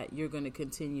outside of that, you're going to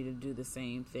continue to do the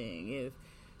same thing. If,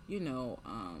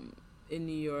 in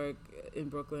New York, in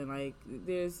Brooklyn, like,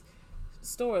 there's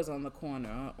stores on the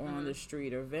corner or on the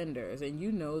street or vendors, and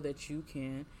you know that you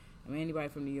can, anybody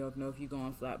from New York know if you go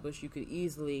on Flatbush, you could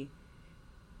easily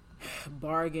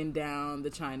bargain down the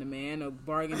Chinaman or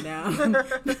bargain down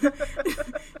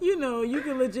you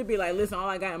can legit be like, listen, all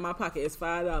I got in my pocket is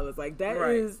 $5. Like, that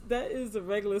is a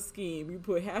regular scheme. You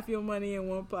put half your money in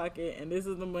one pocket, and this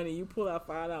is the money you pull out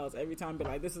 $5 every time. Be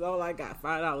like, this is all I got,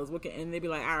 $5. And they be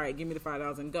like, all right, give me the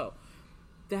 $5 and go.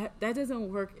 That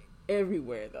doesn't work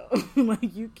everywhere though.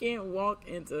 Like, you can't walk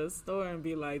into a store and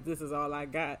be like, this is all I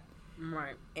got,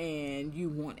 right? And you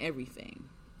want everything.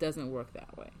 Doesn't work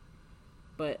that way.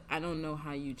 But I don't know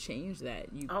how you change that.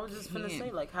 I was just gonna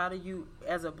say, like, how do you,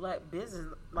 as a black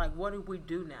business, like, what do we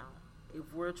do now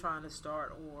if we're trying to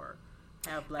start or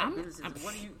have black businesses?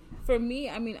 What do you? For me,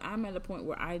 I'm at a point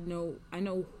where I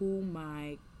know who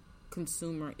my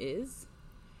consumer is,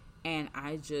 and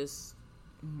I just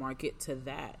market to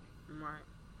that. Right.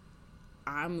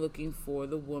 I'm looking for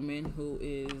the woman who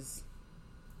is,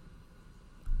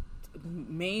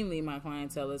 mainly my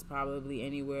clientele is probably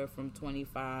anywhere from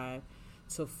 25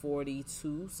 to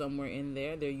 42, somewhere in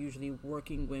there. They're usually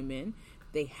working women.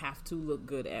 They have to look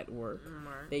good at work.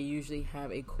 Right. They usually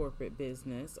have a corporate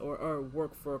business or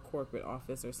work for a corporate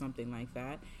office or something like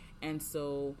that. And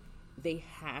so they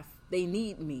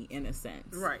need me in a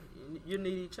sense. Right. You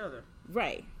need each other.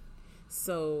 Right.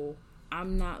 So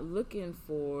I'm not looking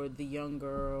for the young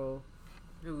girl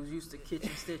who's used to kitchen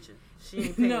stitching. She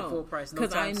ain't paying full price.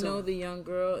 Because I know the young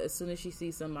girl, as soon as she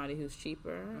sees somebody who's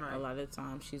cheaper, a lot of the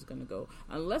time she's going to go.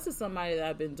 Unless it's somebody that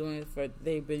I've been doing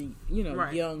they've been,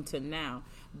 young to now.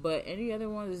 But any other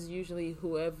one is usually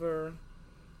whoever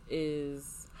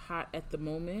is hot at the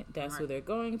moment, that's who Right. they're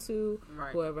going to.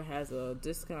 Right. Whoever has a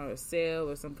discount or sale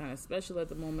or some kind of special at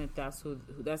the moment, that's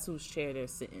whose chair they're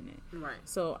sitting in. Right.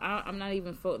 So I'm not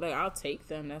even like, I'll take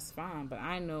them, that's fine, but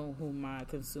I know who my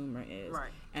consumer is,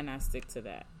 Right. and I stick to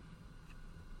that.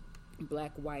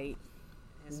 Black, white,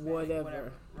 Hispanic,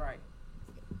 whatever. Right.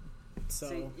 So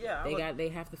See, yeah, they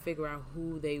have to figure out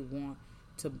who they want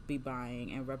to be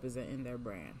buying and representing their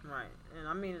brand. Right. And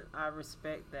I mean, I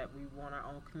respect that we want our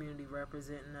own community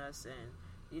representing us and,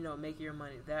 you know, make your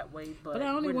money that way. But I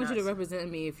only we're want you not- to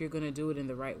represent me if you're going to do it in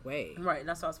the right way. Right.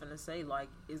 That's what I was going to say. Like,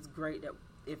 it's great that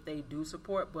if they do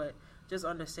support, but just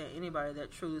understand anybody that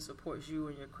truly supports you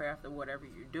and your craft or whatever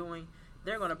you're doing,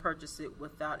 they're going to purchase it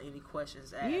without any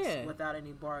questions asked, Yeah. without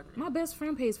any bargaining. My best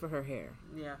friend pays for her hair.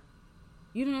 Yeah.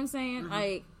 You know what I'm saying? Mm-hmm.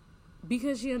 Like,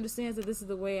 because she understands that this is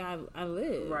the way I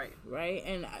live. Right. Right?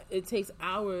 And it takes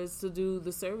hours to do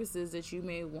the services that you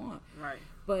may want. Right.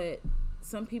 But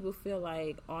some people feel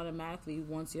like automatically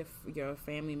once you're a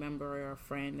family member or a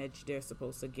friend that they're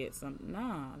supposed to get something.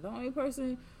 Nah. The only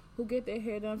person who get their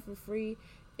hair done for free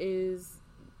is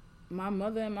my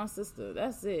mother and my sister.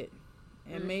 That's it.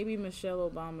 And maybe Michelle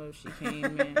Obama if she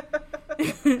came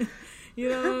in. You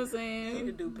know what I'm saying? You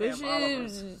could do But Pam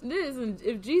Oliver's. listen,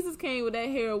 if Jesus came with that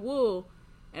hair of wool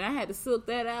and I had to silk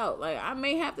that out, like, I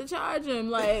may have to charge him.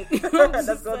 Like,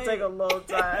 That's going to take a long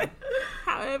time.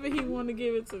 However he want to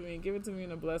give it to me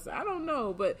in a blessing. I don't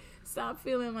know, but stop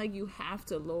feeling like you have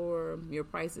to lower your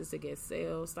prices to get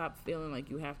sales. Stop feeling like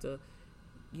you have to,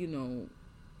 you know,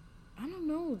 I don't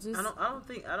know. Just I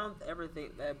don't ever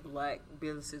think that black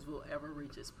businesses will ever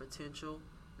reach its potential.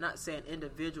 Not saying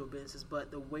individual businesses, but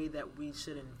the way that we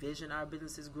should envision our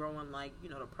businesses growing, like, you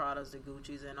know, the Pradas, the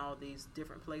Gucci's, and all these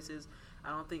different places. I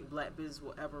don't think black business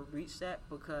will ever reach that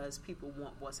because people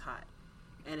want what's hot.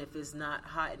 And if it's not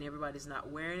hot and everybody's not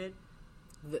wearing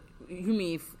it, you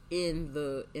mean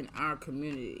in our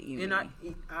community? in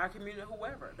our community,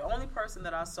 whoever. The only person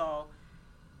that I saw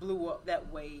blew up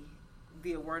that way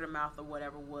via word of mouth or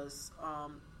whatever was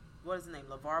what is his name,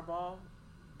 LeVar Ball,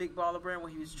 Big Baller Brand,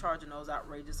 where he was charging those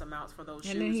outrageous amounts for those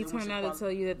shoes. And then he turned out to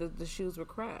tell you that the shoes were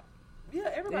crap. Yeah,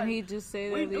 everybody. Didn't he just say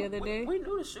that the other day? We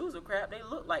knew the shoes were crap. They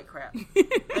looked like crap.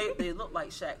 they looked like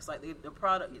Shaqs. Like the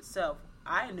product itself,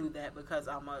 I knew that because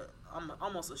I'm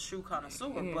almost a shoe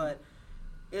connoisseur. Yeah. But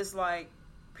it's like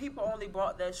people only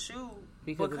bought that shoe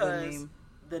because of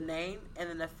the name, and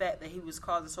then the fact that he was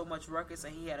causing so much ruckus,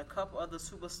 and he had a couple other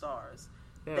superstars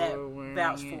that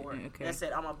vouched for it. Okay. That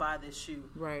said, I'm gonna buy this shoe,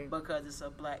 right? Because it's a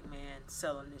black man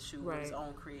selling this shoe right. with his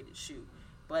own created shoe.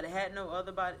 But it had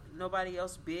nobody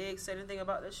else big said anything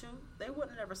about the shoe. They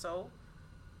wouldn't have never sold.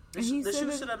 The shoe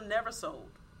should have never sold.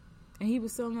 And he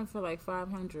was selling them for like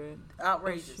 $500.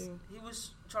 Outrageous. He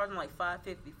was charging like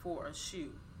 $550 for a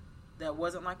shoe that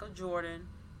wasn't like a Jordan.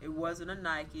 It wasn't a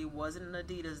Nike. It wasn't an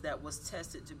Adidas that was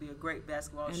tested to be a great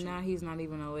basketball shoe. And now he's not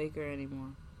even a Laker anymore.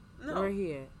 No. Where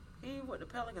he at? He with the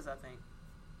Pelicans, I think.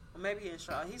 Or maybe in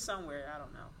Charlotte. He's somewhere. I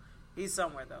don't know. He's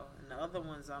somewhere, though. And the other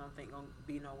ones, I don't think, going to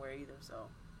be nowhere either. So,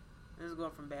 it's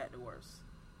going from bad to worse.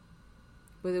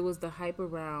 But it was the hype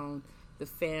around the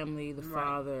family, the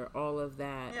father, all of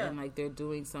that. Yeah. And, like, they're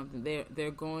doing something.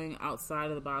 They're going outside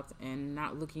of the box and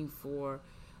not looking for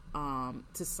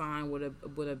to sign with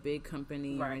a big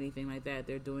company or anything like that.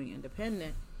 They're doing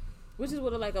independent, which is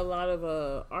what, like, a lot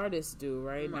of artists do,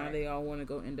 right? Now they all want to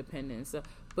go independent. So,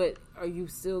 but are you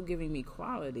still giving me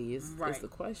quality is the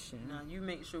question. Now, you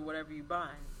make sure whatever you buy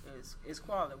is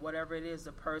quality. Whatever it is,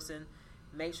 the person,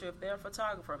 make sure if they're a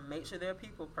photographer, make sure they're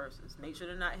people persons. Make sure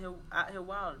they're not out here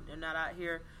wilding. They're not out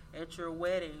here at your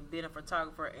wedding being a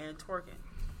photographer and twerking.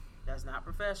 That's not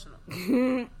professional.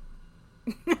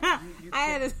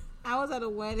 I was at a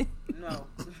wedding. No.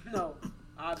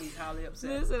 I'll be highly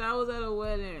upset. Listen, I was at a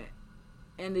wedding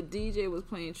and the DJ was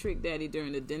playing Trick Daddy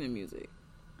during the dinner music.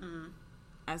 Mm-hmm.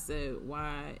 I said,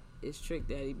 why is Trick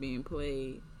Daddy being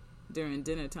played during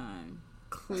dinner time?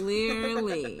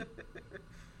 Clearly,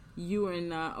 you are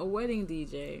not a wedding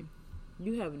DJ.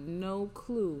 You have no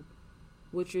clue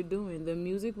what you're doing. The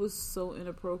music was so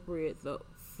inappropriate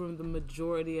from the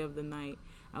majority of the night.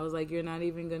 I was like, you're not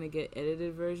even going to get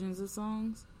edited versions of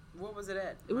songs? What was it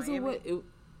at? It was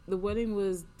the wedding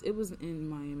was in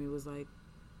Miami. It was like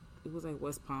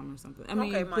West Palm or something. I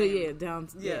mean, but yeah, down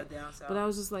south. But I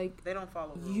was just like, they don't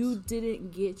follow rules. You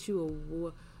didn't get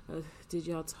you did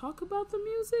y'all talk about the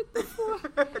music before?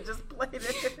 Just played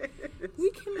it.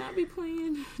 We cannot be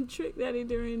playing Trick Daddy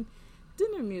during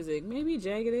dinner music. Maybe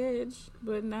Jagged Edge,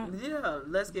 but not. Yeah,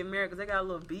 Let's Get Married because they got a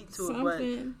little beat to it,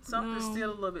 but something's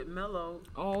still a little bit mellow.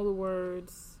 All the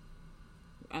words.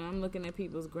 And I'm looking at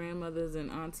people's grandmothers and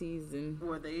aunties and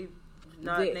were they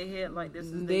nodding their head like this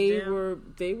is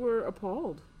they were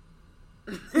appalled.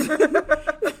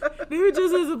 They were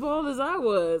just as appalled as I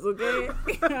was, okay?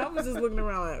 I was just looking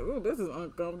around like, oh, this is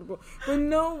uncomfortable. But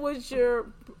know what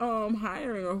you're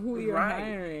hiring or who you're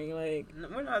hiring. Like,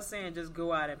 we're not saying just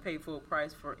go out and pay full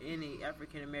price for any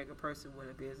African American person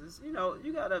with a business. You know,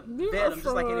 you gotta vet them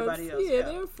just like anybody else. Yeah,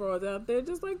 there are frauds out there,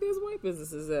 just like there's white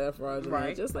businesses that are fraudulent.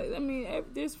 Right. Just like, I mean,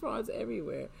 there's frauds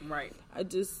everywhere. Right.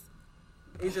 It's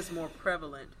just more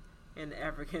prevalent in the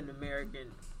African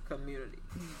American community.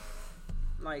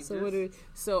 Like,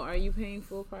 so are you paying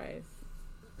full price?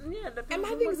 Yeah, and my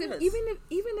thing is, even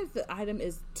if the item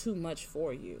is too much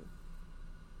for you,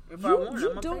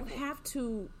 you don't have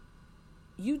to.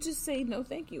 You just say no,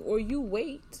 thank you, or you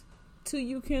wait till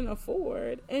you can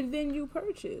afford, and then you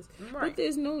purchase. Right. But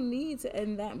there's no need to,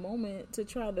 in that moment, to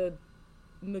try to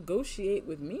negotiate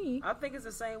with me. I think it's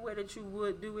the same way that you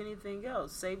would do anything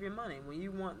else. Save your money when you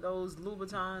want those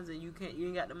Louboutins and you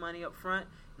ain't got the money up front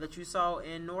that you saw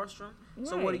in Nordstrom. Right.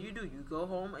 So what do? You go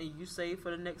home and you save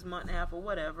for the next month and a half or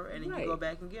whatever, and then you go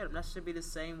back and get them. That should be the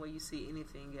same way you see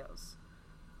anything else.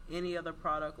 Any other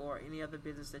product or any other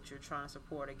business that you're trying to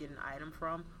support or get an item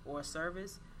from or a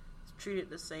service, treat it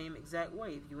the same exact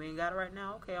way. If you ain't got it right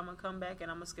now, okay, I'm gonna come back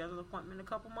and I'm gonna schedule an appointment a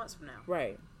couple months from now.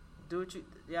 Right. Do what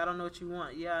I don't know what you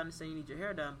want. Yeah, I understand you need your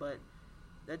hair done, but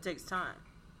that takes time.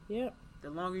 Yep. The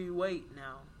longer you wait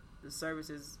now, the service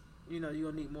is, you're going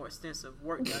to need more extensive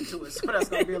work done to it. So that's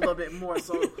going to be a little bit more.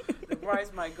 So the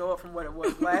price might go up from what it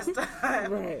was last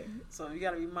time. Right. So you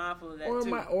got to be mindful of that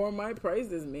too. Or my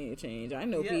prices may change. I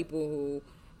know people who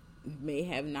may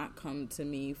have not come to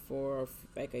me for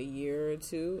like a year or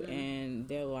two, and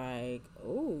they're like,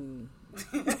 oh.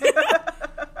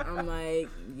 I'm like,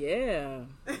 yeah.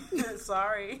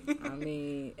 Sorry. I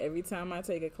mean, every time I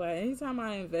take a class, anytime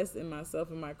I invest in myself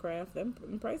and my craft, them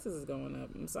prices is going up.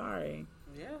 I'm sorry.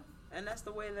 Yeah, and that's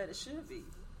the way that it should be.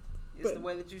 It's the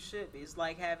way that you should be. It's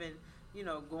like having,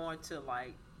 going to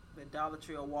like the Dollar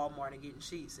Tree or Walmart and getting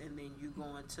sheets, and then you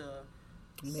going to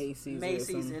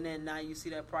Macy's, and then now you see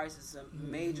that price is a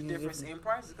major difference in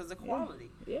prices because of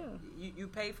quality. Yeah. You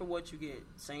pay for what you get.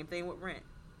 Same thing with rent.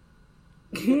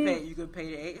 You can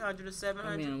pay the $800 to $700.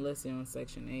 I mean, unless you're on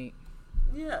Section 8.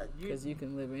 Yeah, because you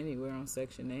can live anywhere on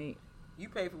Section 8. You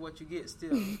pay for what you get. Still,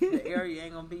 the area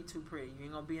ain't gonna be too pretty. You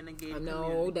ain't gonna be in a gated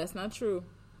community. No, that's not true.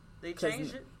 They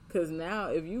changed it. Because now,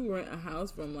 if you rent a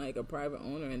house from like a private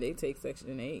owner and they take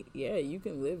Section 8, yeah, you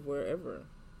can live wherever.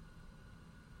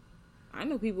 I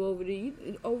know people over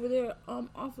there,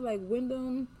 off of like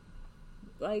Wyndham,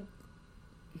 like.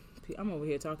 I'm over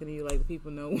here talking to you like the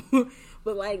people know,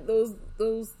 but like those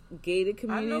gated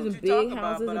communities and big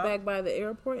houses and back by the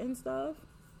airport and stuff.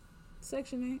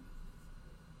 Section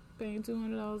 8, paying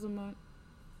 $200 a month.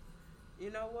 You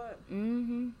know what?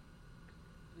 Mm-hmm.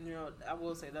 I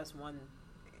will say that's one.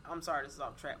 I'm sorry, this is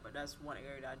off track, but that's one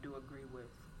area that I do agree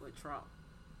with Trump.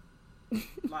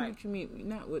 Like, what you mean?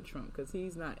 Not with Trump, because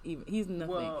he's not even. He's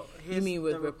nothing. Well, you mean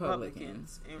with the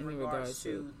Republicans in regards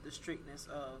to the strictness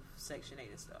of Section 8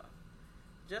 and stuff.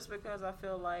 Just because I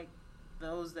feel like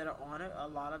those that are on it, a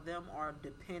lot of them are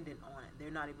dependent on it.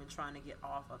 They're not even trying to get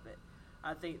off of it.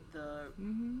 I think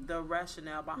the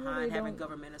rationale behind having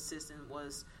government assistance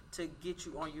was to get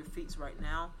you on your feet right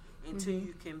now until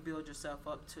you can build yourself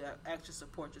up to actually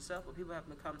support yourself. But people have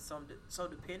become so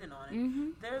dependent on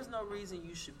it. There's no reason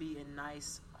you should be in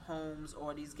nice homes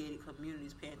or these gated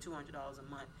communities paying $200 a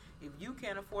month. If you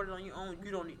can't afford it on your own,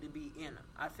 you don't need to be in them.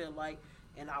 I feel like,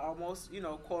 and I almost,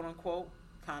 quote unquote,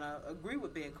 kind of agree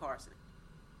with Ben Carson.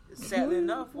 Sadly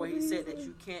enough, where he said that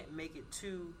you can't make it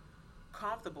too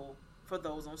comfortable for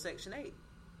those on Section 8,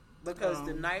 because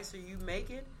the nicer you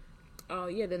make it, then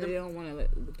they don't want to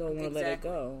let it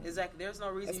go. Exactly. There's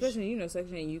no reason, especially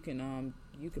Section 8, you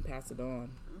can pass it on.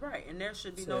 Right, and there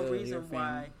should be no reason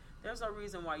why. There's no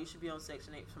reason why you should be on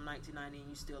Section 8 from 1990 and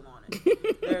you still on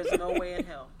it. There's no way in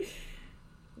hell.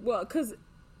 Well,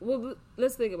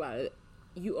 let's think about it.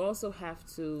 You also have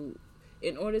to.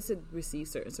 In order to receive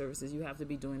certain services, you have to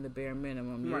be doing the bare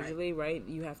minimum. Usually, right?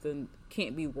 You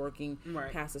can't be working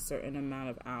past a certain amount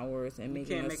of hours and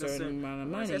making a certain amount of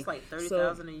money. It's like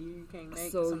 $30,000 a year you can't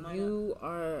make. So you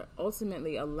are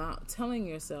ultimately telling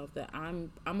yourself that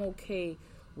I'm okay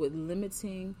with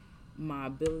limiting my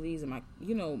abilities and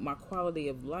my quality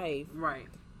of life, right?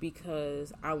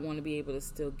 Because I want to be able to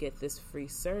still get this free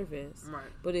service. Right.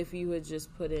 But if you would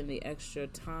just put in the extra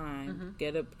time,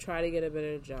 try to get a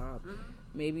better job,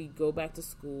 maybe go back to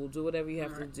school, do whatever you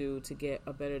have to do to get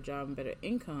a better job and better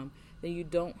income, then you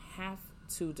don't have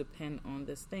to depend on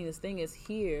this thing. This thing is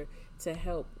here to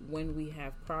help when we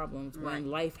have problems, when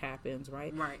life happens,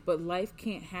 right? But life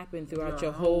can't happen throughout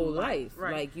your whole life.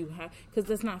 Like you have, because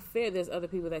that's not fair. There's other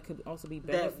people that could also be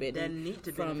benefiting that need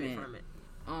to benefit from it.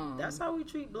 That's how we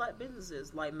treat black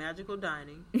businesses, like Magical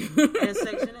Dining and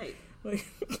Section 8.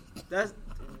 That's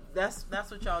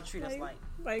what y'all treat us like.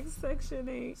 Like Section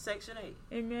 8. Section 8.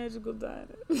 And Magical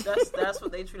Dining. That's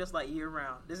what they treat us like year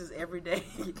round. This is every day.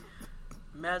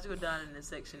 Magical Dining and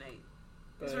Section 8.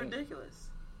 It's ridiculous.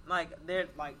 Like, they're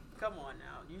like, come on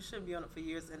now. You should be on it for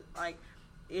years. And, like,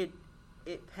 it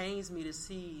pains me to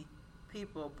see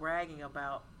people bragging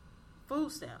about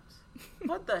food stamps.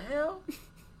 What the hell?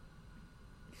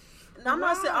 Now,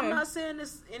 I'm not saying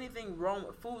there's anything wrong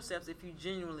with food stamps if you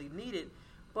genuinely need it.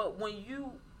 But when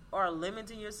you are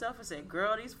limiting yourself and saying,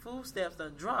 girl, these food stamps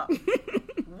done dropped.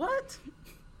 What?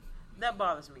 That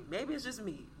bothers me. Maybe it's just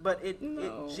me, but it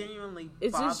genuinely bothers me.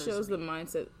 It just shows the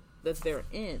mindset that they're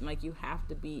in. Like, you have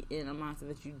to be in a mindset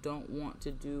that you don't want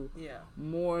to do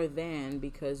more than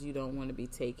because you don't want to be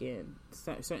taken,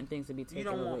 certain things to be taken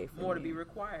away from you. You don't want more to be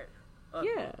required.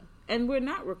 And we're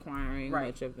not requiring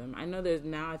much of them. I know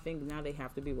I think now they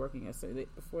have to be working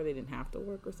before they didn't have to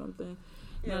work or something.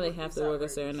 Now they have to work a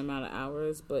certain amount of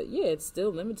hours. But yeah, it's still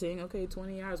limiting. Okay,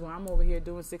 20 hours. Well, I'm over here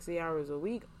doing 60 hours a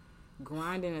week,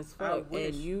 grinding as fuck.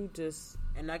 And you just...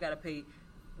 And I got to pay...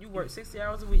 You work 60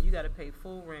 hours a week, you got to pay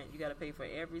full rent. You got to pay for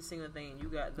every single thing. You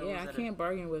got those. Yeah, I can't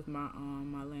bargain with my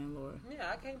my landlord. Yeah,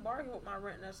 I can't bargain with my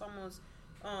rent. That's almost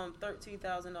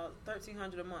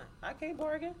 $1,300 a month. I can't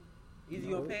bargain. Either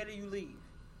you gonna pay it or you leave.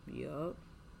 Yup.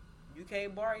 You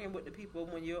can't bargain with the people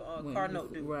when your car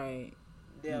note due. Right.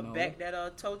 They'll back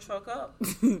that tow truck up.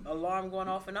 Alarm going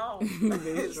off and all.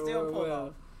 They still pull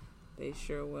off. They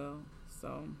sure will.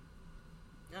 So.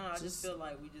 No, I just feel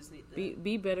like we just need to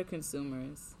be better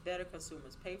consumers. Better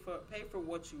consumers. Pay for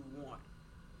what you want,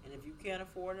 and if you can't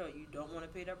afford it or you don't want to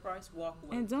pay that price, walk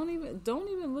away. And don't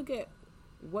even look at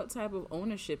what type of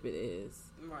ownership it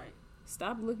is. Right.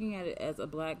 Stop looking at it as a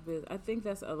black business. I think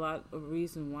that's a lot of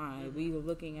reason why we are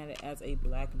looking at it as a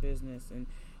black business and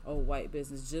a white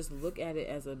business. Just look at it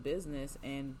as a business,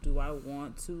 and do I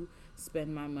want to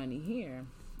spend my money here?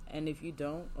 And if you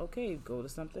don't, okay, go to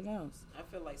something else. I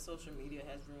feel like social media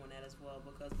has ruined that as well,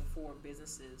 because before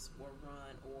businesses were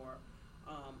run or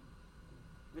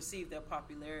received their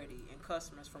popularity and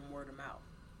customers from word of mouth.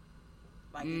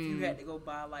 Like if you had to go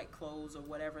buy like clothes or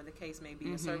whatever the case may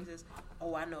be, or services,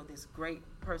 I know this great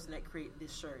person that created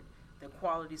this shirt. The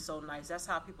quality's so nice. That's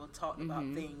how people talked about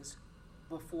things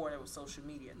before there was social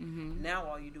media. Now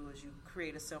all you do is you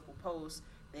create a simple post.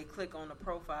 They click on the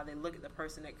profile. They look at the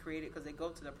person that created, because they go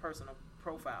to the personal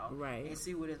profile and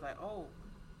see what it's like. Oh,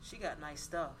 she got nice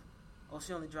stuff. Oh,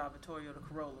 she only drive a Toyota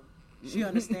Corolla. She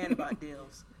understand about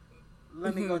deals.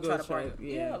 Let me go try to bargain.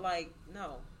 Yeah, like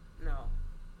no.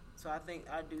 So I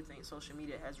do think social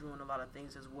media has ruined a lot of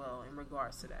things as well in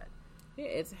regards to that. Yeah,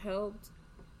 it's helped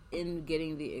in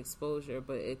getting the exposure,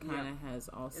 but it kind of has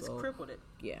also... It's crippled it.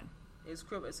 Yeah. It's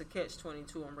crippled. It's a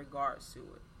catch-22 in regards to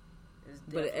it.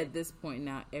 But at this point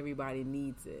now, everybody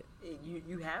needs it.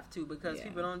 You have to, because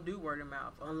people don't do word of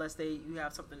mouth unless you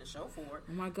have something to show for it.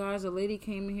 Oh my gosh, a lady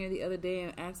came in here the other day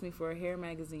and asked me for a hair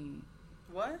magazine.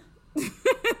 What?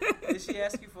 Did she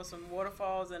ask you for some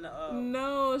waterfalls and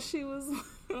No, she was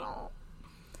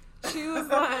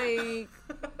like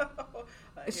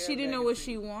she didn't know what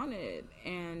she wanted,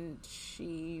 and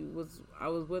I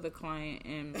was with a client,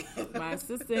 and my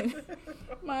assistant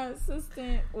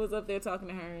was up there talking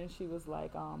to her, and she was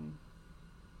like, I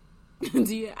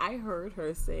heard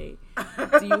her say,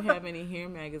 do you have any hair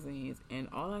magazines? And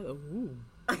all I was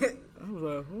like,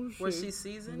 oh shit. Was she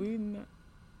seasoned?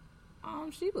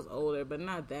 She was older, but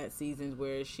not that seasoned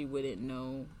where she wouldn't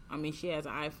know. I mean, she has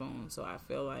an iPhone, so I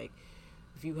feel like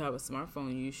if you have a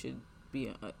smartphone, you should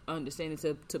be understanding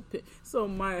to. So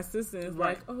my assistant is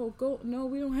like, "Oh,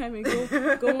 we don't have any.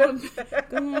 Go on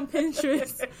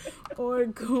Pinterest or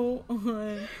go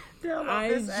on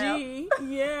IG."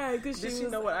 Yeah, because she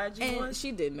know what IG was.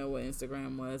 She didn't know what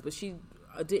Instagram was, but she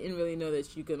didn't really know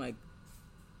that you can like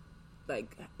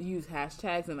use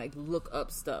hashtags and like look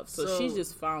up stuff. So she's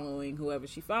just following whoever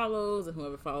she follows and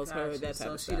whoever follows her. That type of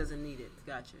stuff. So she doesn't need it.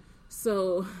 Gotcha.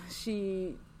 So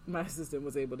my assistant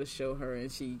was able to show her,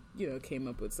 and she, came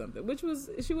up with something, which was,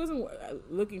 she wasn't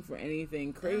looking for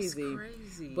anything crazy. That's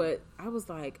crazy. But I was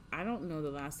like, I don't know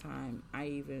the last time I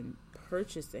even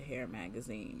purchased a hair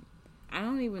magazine. I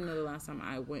don't even know the last time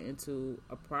I went into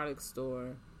a product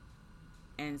store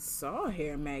and saw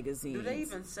hair magazines. Do they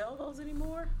even sell those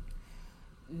anymore?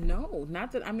 No,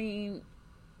 not that. I mean,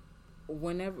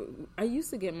 whenever I used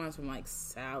to get mine from like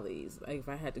Sally's, like if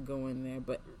I had to go in there,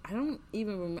 but I don't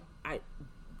even remember.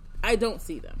 I don't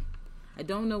see them. I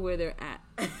don't know where they're at.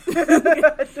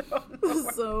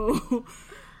 So,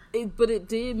 but it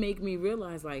did make me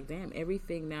realize, like, damn,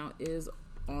 everything now is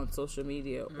on social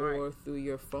media or through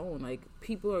your phone. Like,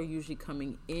 people are usually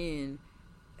coming in,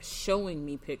 showing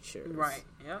me pictures, right?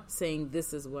 Yeah, saying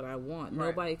this is what I want. Right.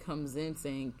 Nobody comes in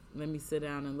saying, "Let me sit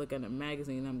down and look at a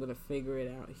magazine, and I'm going to figure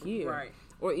it out here." Right.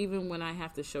 Or even when I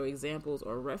have to show examples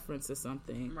or reference to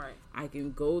something, right, I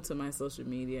can go to my social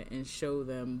media and show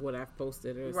them what I've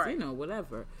posted or right. you know,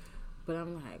 whatever. But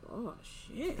I'm like, oh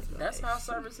shit. That's like, how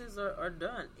services are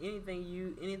done.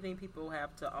 Anything people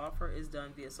have to offer is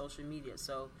done via social media.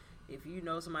 So if you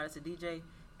know somebody that's a DJ,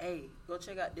 hey, go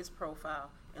check out this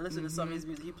profile and listen to some of his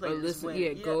music. He plays this way.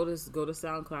 Yeah, go to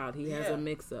SoundCloud. He has Yeah. a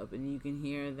mix up, and you can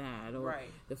hear that. Or Right.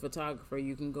 the photographer,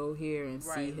 you can go here and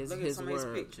see his Look at some work.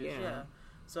 of his pictures. Yeah.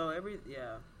 So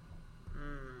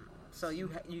So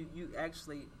you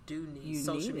actually do need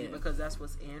social media because that's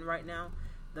what's in right now.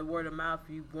 The word of mouth,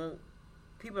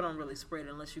 people don't really spread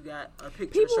unless you got a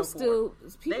picture to show for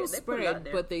it. People They put it out spread,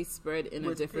 there but they spread in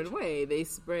a different picture. way. They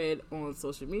spread on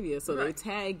social media, so they Right.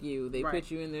 tag you, they Right. put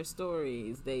you in their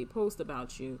stories, they post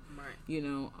about you. Right. You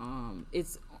know,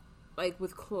 it's like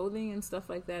with clothing and stuff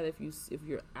like that. If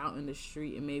you're out in the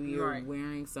street and maybe you're Right.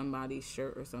 wearing somebody's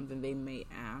shirt or something, they may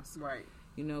ask. Right.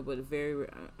 You know, but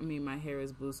my hair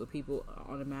is blue, so people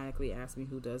automatically ask me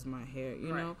who does my hair,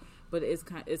 you Right. know? But it's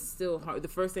still hard. The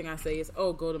first thing I say is,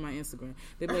 oh, go to my Instagram.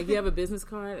 They're like, you have a business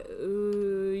card?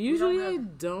 Usually I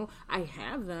don't. I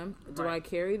have them. Do Right. I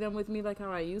carry them with me like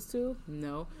how I used to?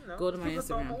 No. Go to my people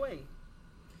throw them Instagram. away.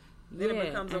 Yeah, Then it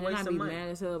becomes a and then waste I'd of be money. mad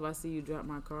as hell if I see you drop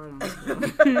my card on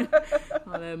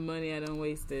all that money I done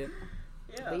wasted.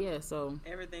 Yeah. But yeah, so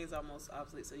Everything's almost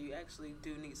obsolete, so you actually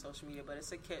do need social media, but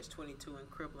it's a catch-22 in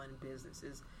crippling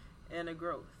businesses and the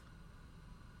growth.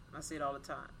 I see it all the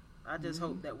time. I just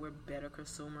hope that we're better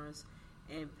consumers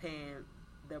and paying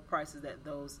the prices that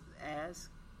those ask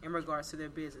in regards to their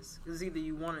business. Because either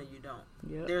you want or you don't.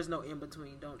 Yep. There's no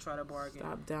in-between. Don't try to bargain.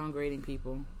 Stop downgrading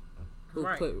people who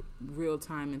Right. put real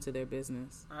time into their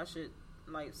business. They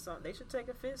should take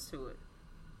offense to it.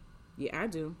 Yeah, I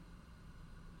do.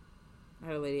 I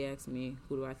had a lady ask me,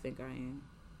 who do I think I am?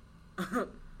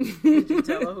 Did you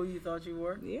tell her who you thought you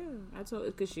were? Yeah, I told her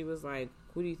because she was like,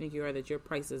 who do you think you are that your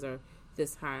prices are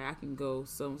this high? I can go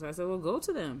so I said, well, go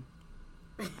to them.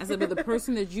 I said, but the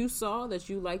person that you saw that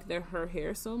you liked her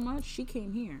hair so much, she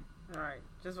came here. All right.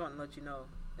 Just want to let you know.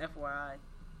 FYI.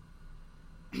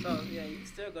 So, yeah, you can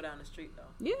still go down the street, though.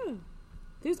 Yeah.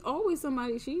 There's always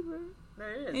somebody cheaper.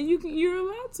 There is. And you're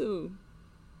allowed to.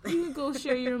 You can go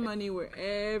share your money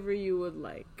wherever you would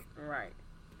like. Right.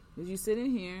 Because you sit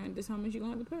in here and this is how much you're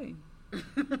going to have to pay.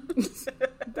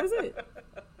 That's it.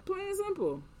 Plain and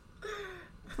simple.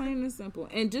 Plain and simple.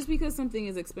 And just because something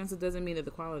is expensive doesn't mean that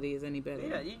the quality is any better.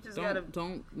 Yeah, you just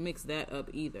don't mix that up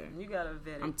either. You gotta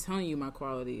vet it. I'm telling you, my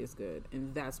quality is good,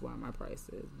 and that's why my price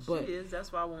is. But she is.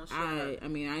 That's why I won't share her. I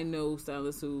mean, I know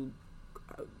stylists who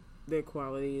their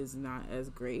quality is not as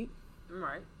great,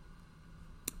 Right.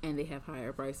 and they have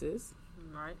higher prices.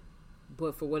 Right.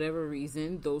 But for whatever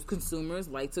reason, those consumers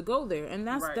like to go there, and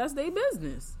that's their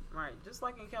business. Right. Just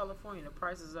like in California, the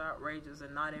prices are outrageous,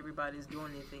 and not everybody's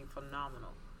doing anything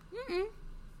phenomenal. Mm-mm.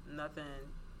 Nothing.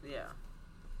 Yeah.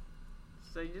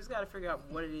 So you just got to figure out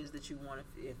what it is that you want,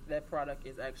 if that product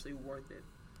is actually worth it.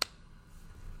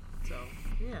 So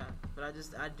yeah, but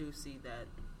I do see that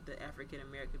the African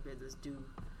American business do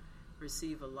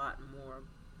receive a lot more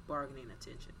bargaining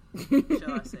attention.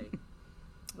 Shall I say?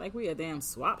 Like we a damn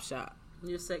swap shop.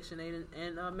 You're Section 8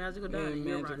 and Magical Dining.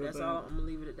 Yeah, You're right. That's all. I'm gonna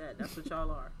leave it at that. That's what y'all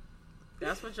are.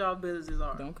 That's what y'all businesses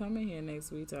are. Don't come in here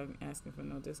next week asking for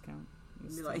no discount.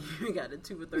 Be like, you got the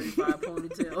 2 for $35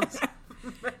 ponytails.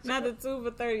 Not the 2 for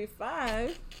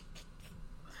 $35.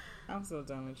 I'm so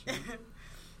done with you.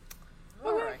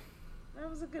 All right. That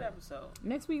was a good episode.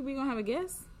 Next week we gonna have a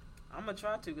guest. I'm gonna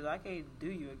try to because I can't do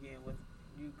you again with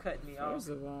you cutting me off. First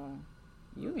of all,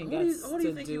 you ain't Who got do you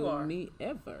to think do you are? me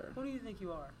ever. Who do you think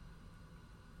you are?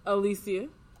 Alicia.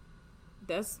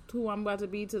 That's who I'm about to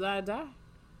be till I die.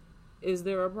 Is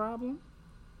there a problem?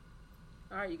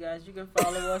 All right, you guys, you can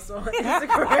follow us on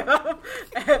Instagram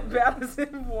at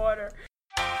Balancing Water.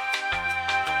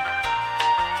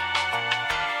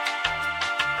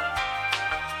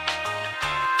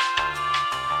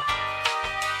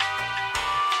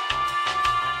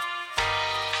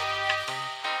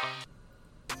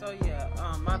 So yeah,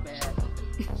 my bad.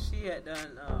 She had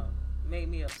done made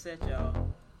me upset, y'all.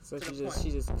 So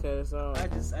she just cut us off. I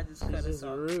just cut us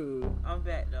off. Rude. I'm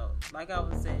back though. Like I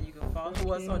was saying, you can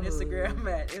follow us on Instagram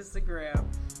at Instagram.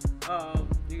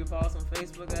 You can follow us on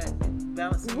Facebook at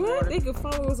Balancing What? Water. They can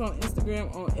follow us on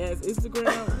Instagram as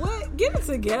Instagram. What? Get it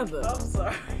together. I'm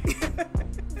sorry.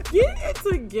 Get it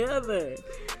together.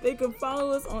 They can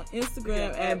follow us on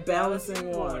Instagram at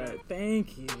Balancing Water.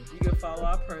 Thank you. You can follow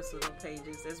our personal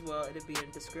pages as well. It'll be in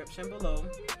the description below.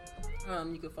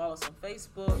 You can follow us on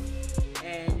Facebook,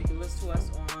 and you can listen to us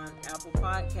on Apple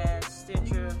Podcasts,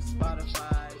 Stitcher,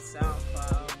 Spotify,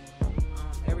 SoundCloud.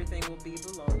 Everything will be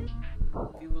below.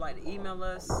 If you would like to email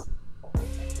us,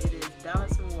 it is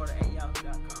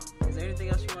balancingwater@yahoo.com. Is there anything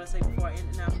else you want to say before I end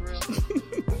it now, for real?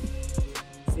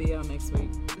 See y'all next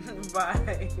week.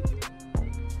 Bye.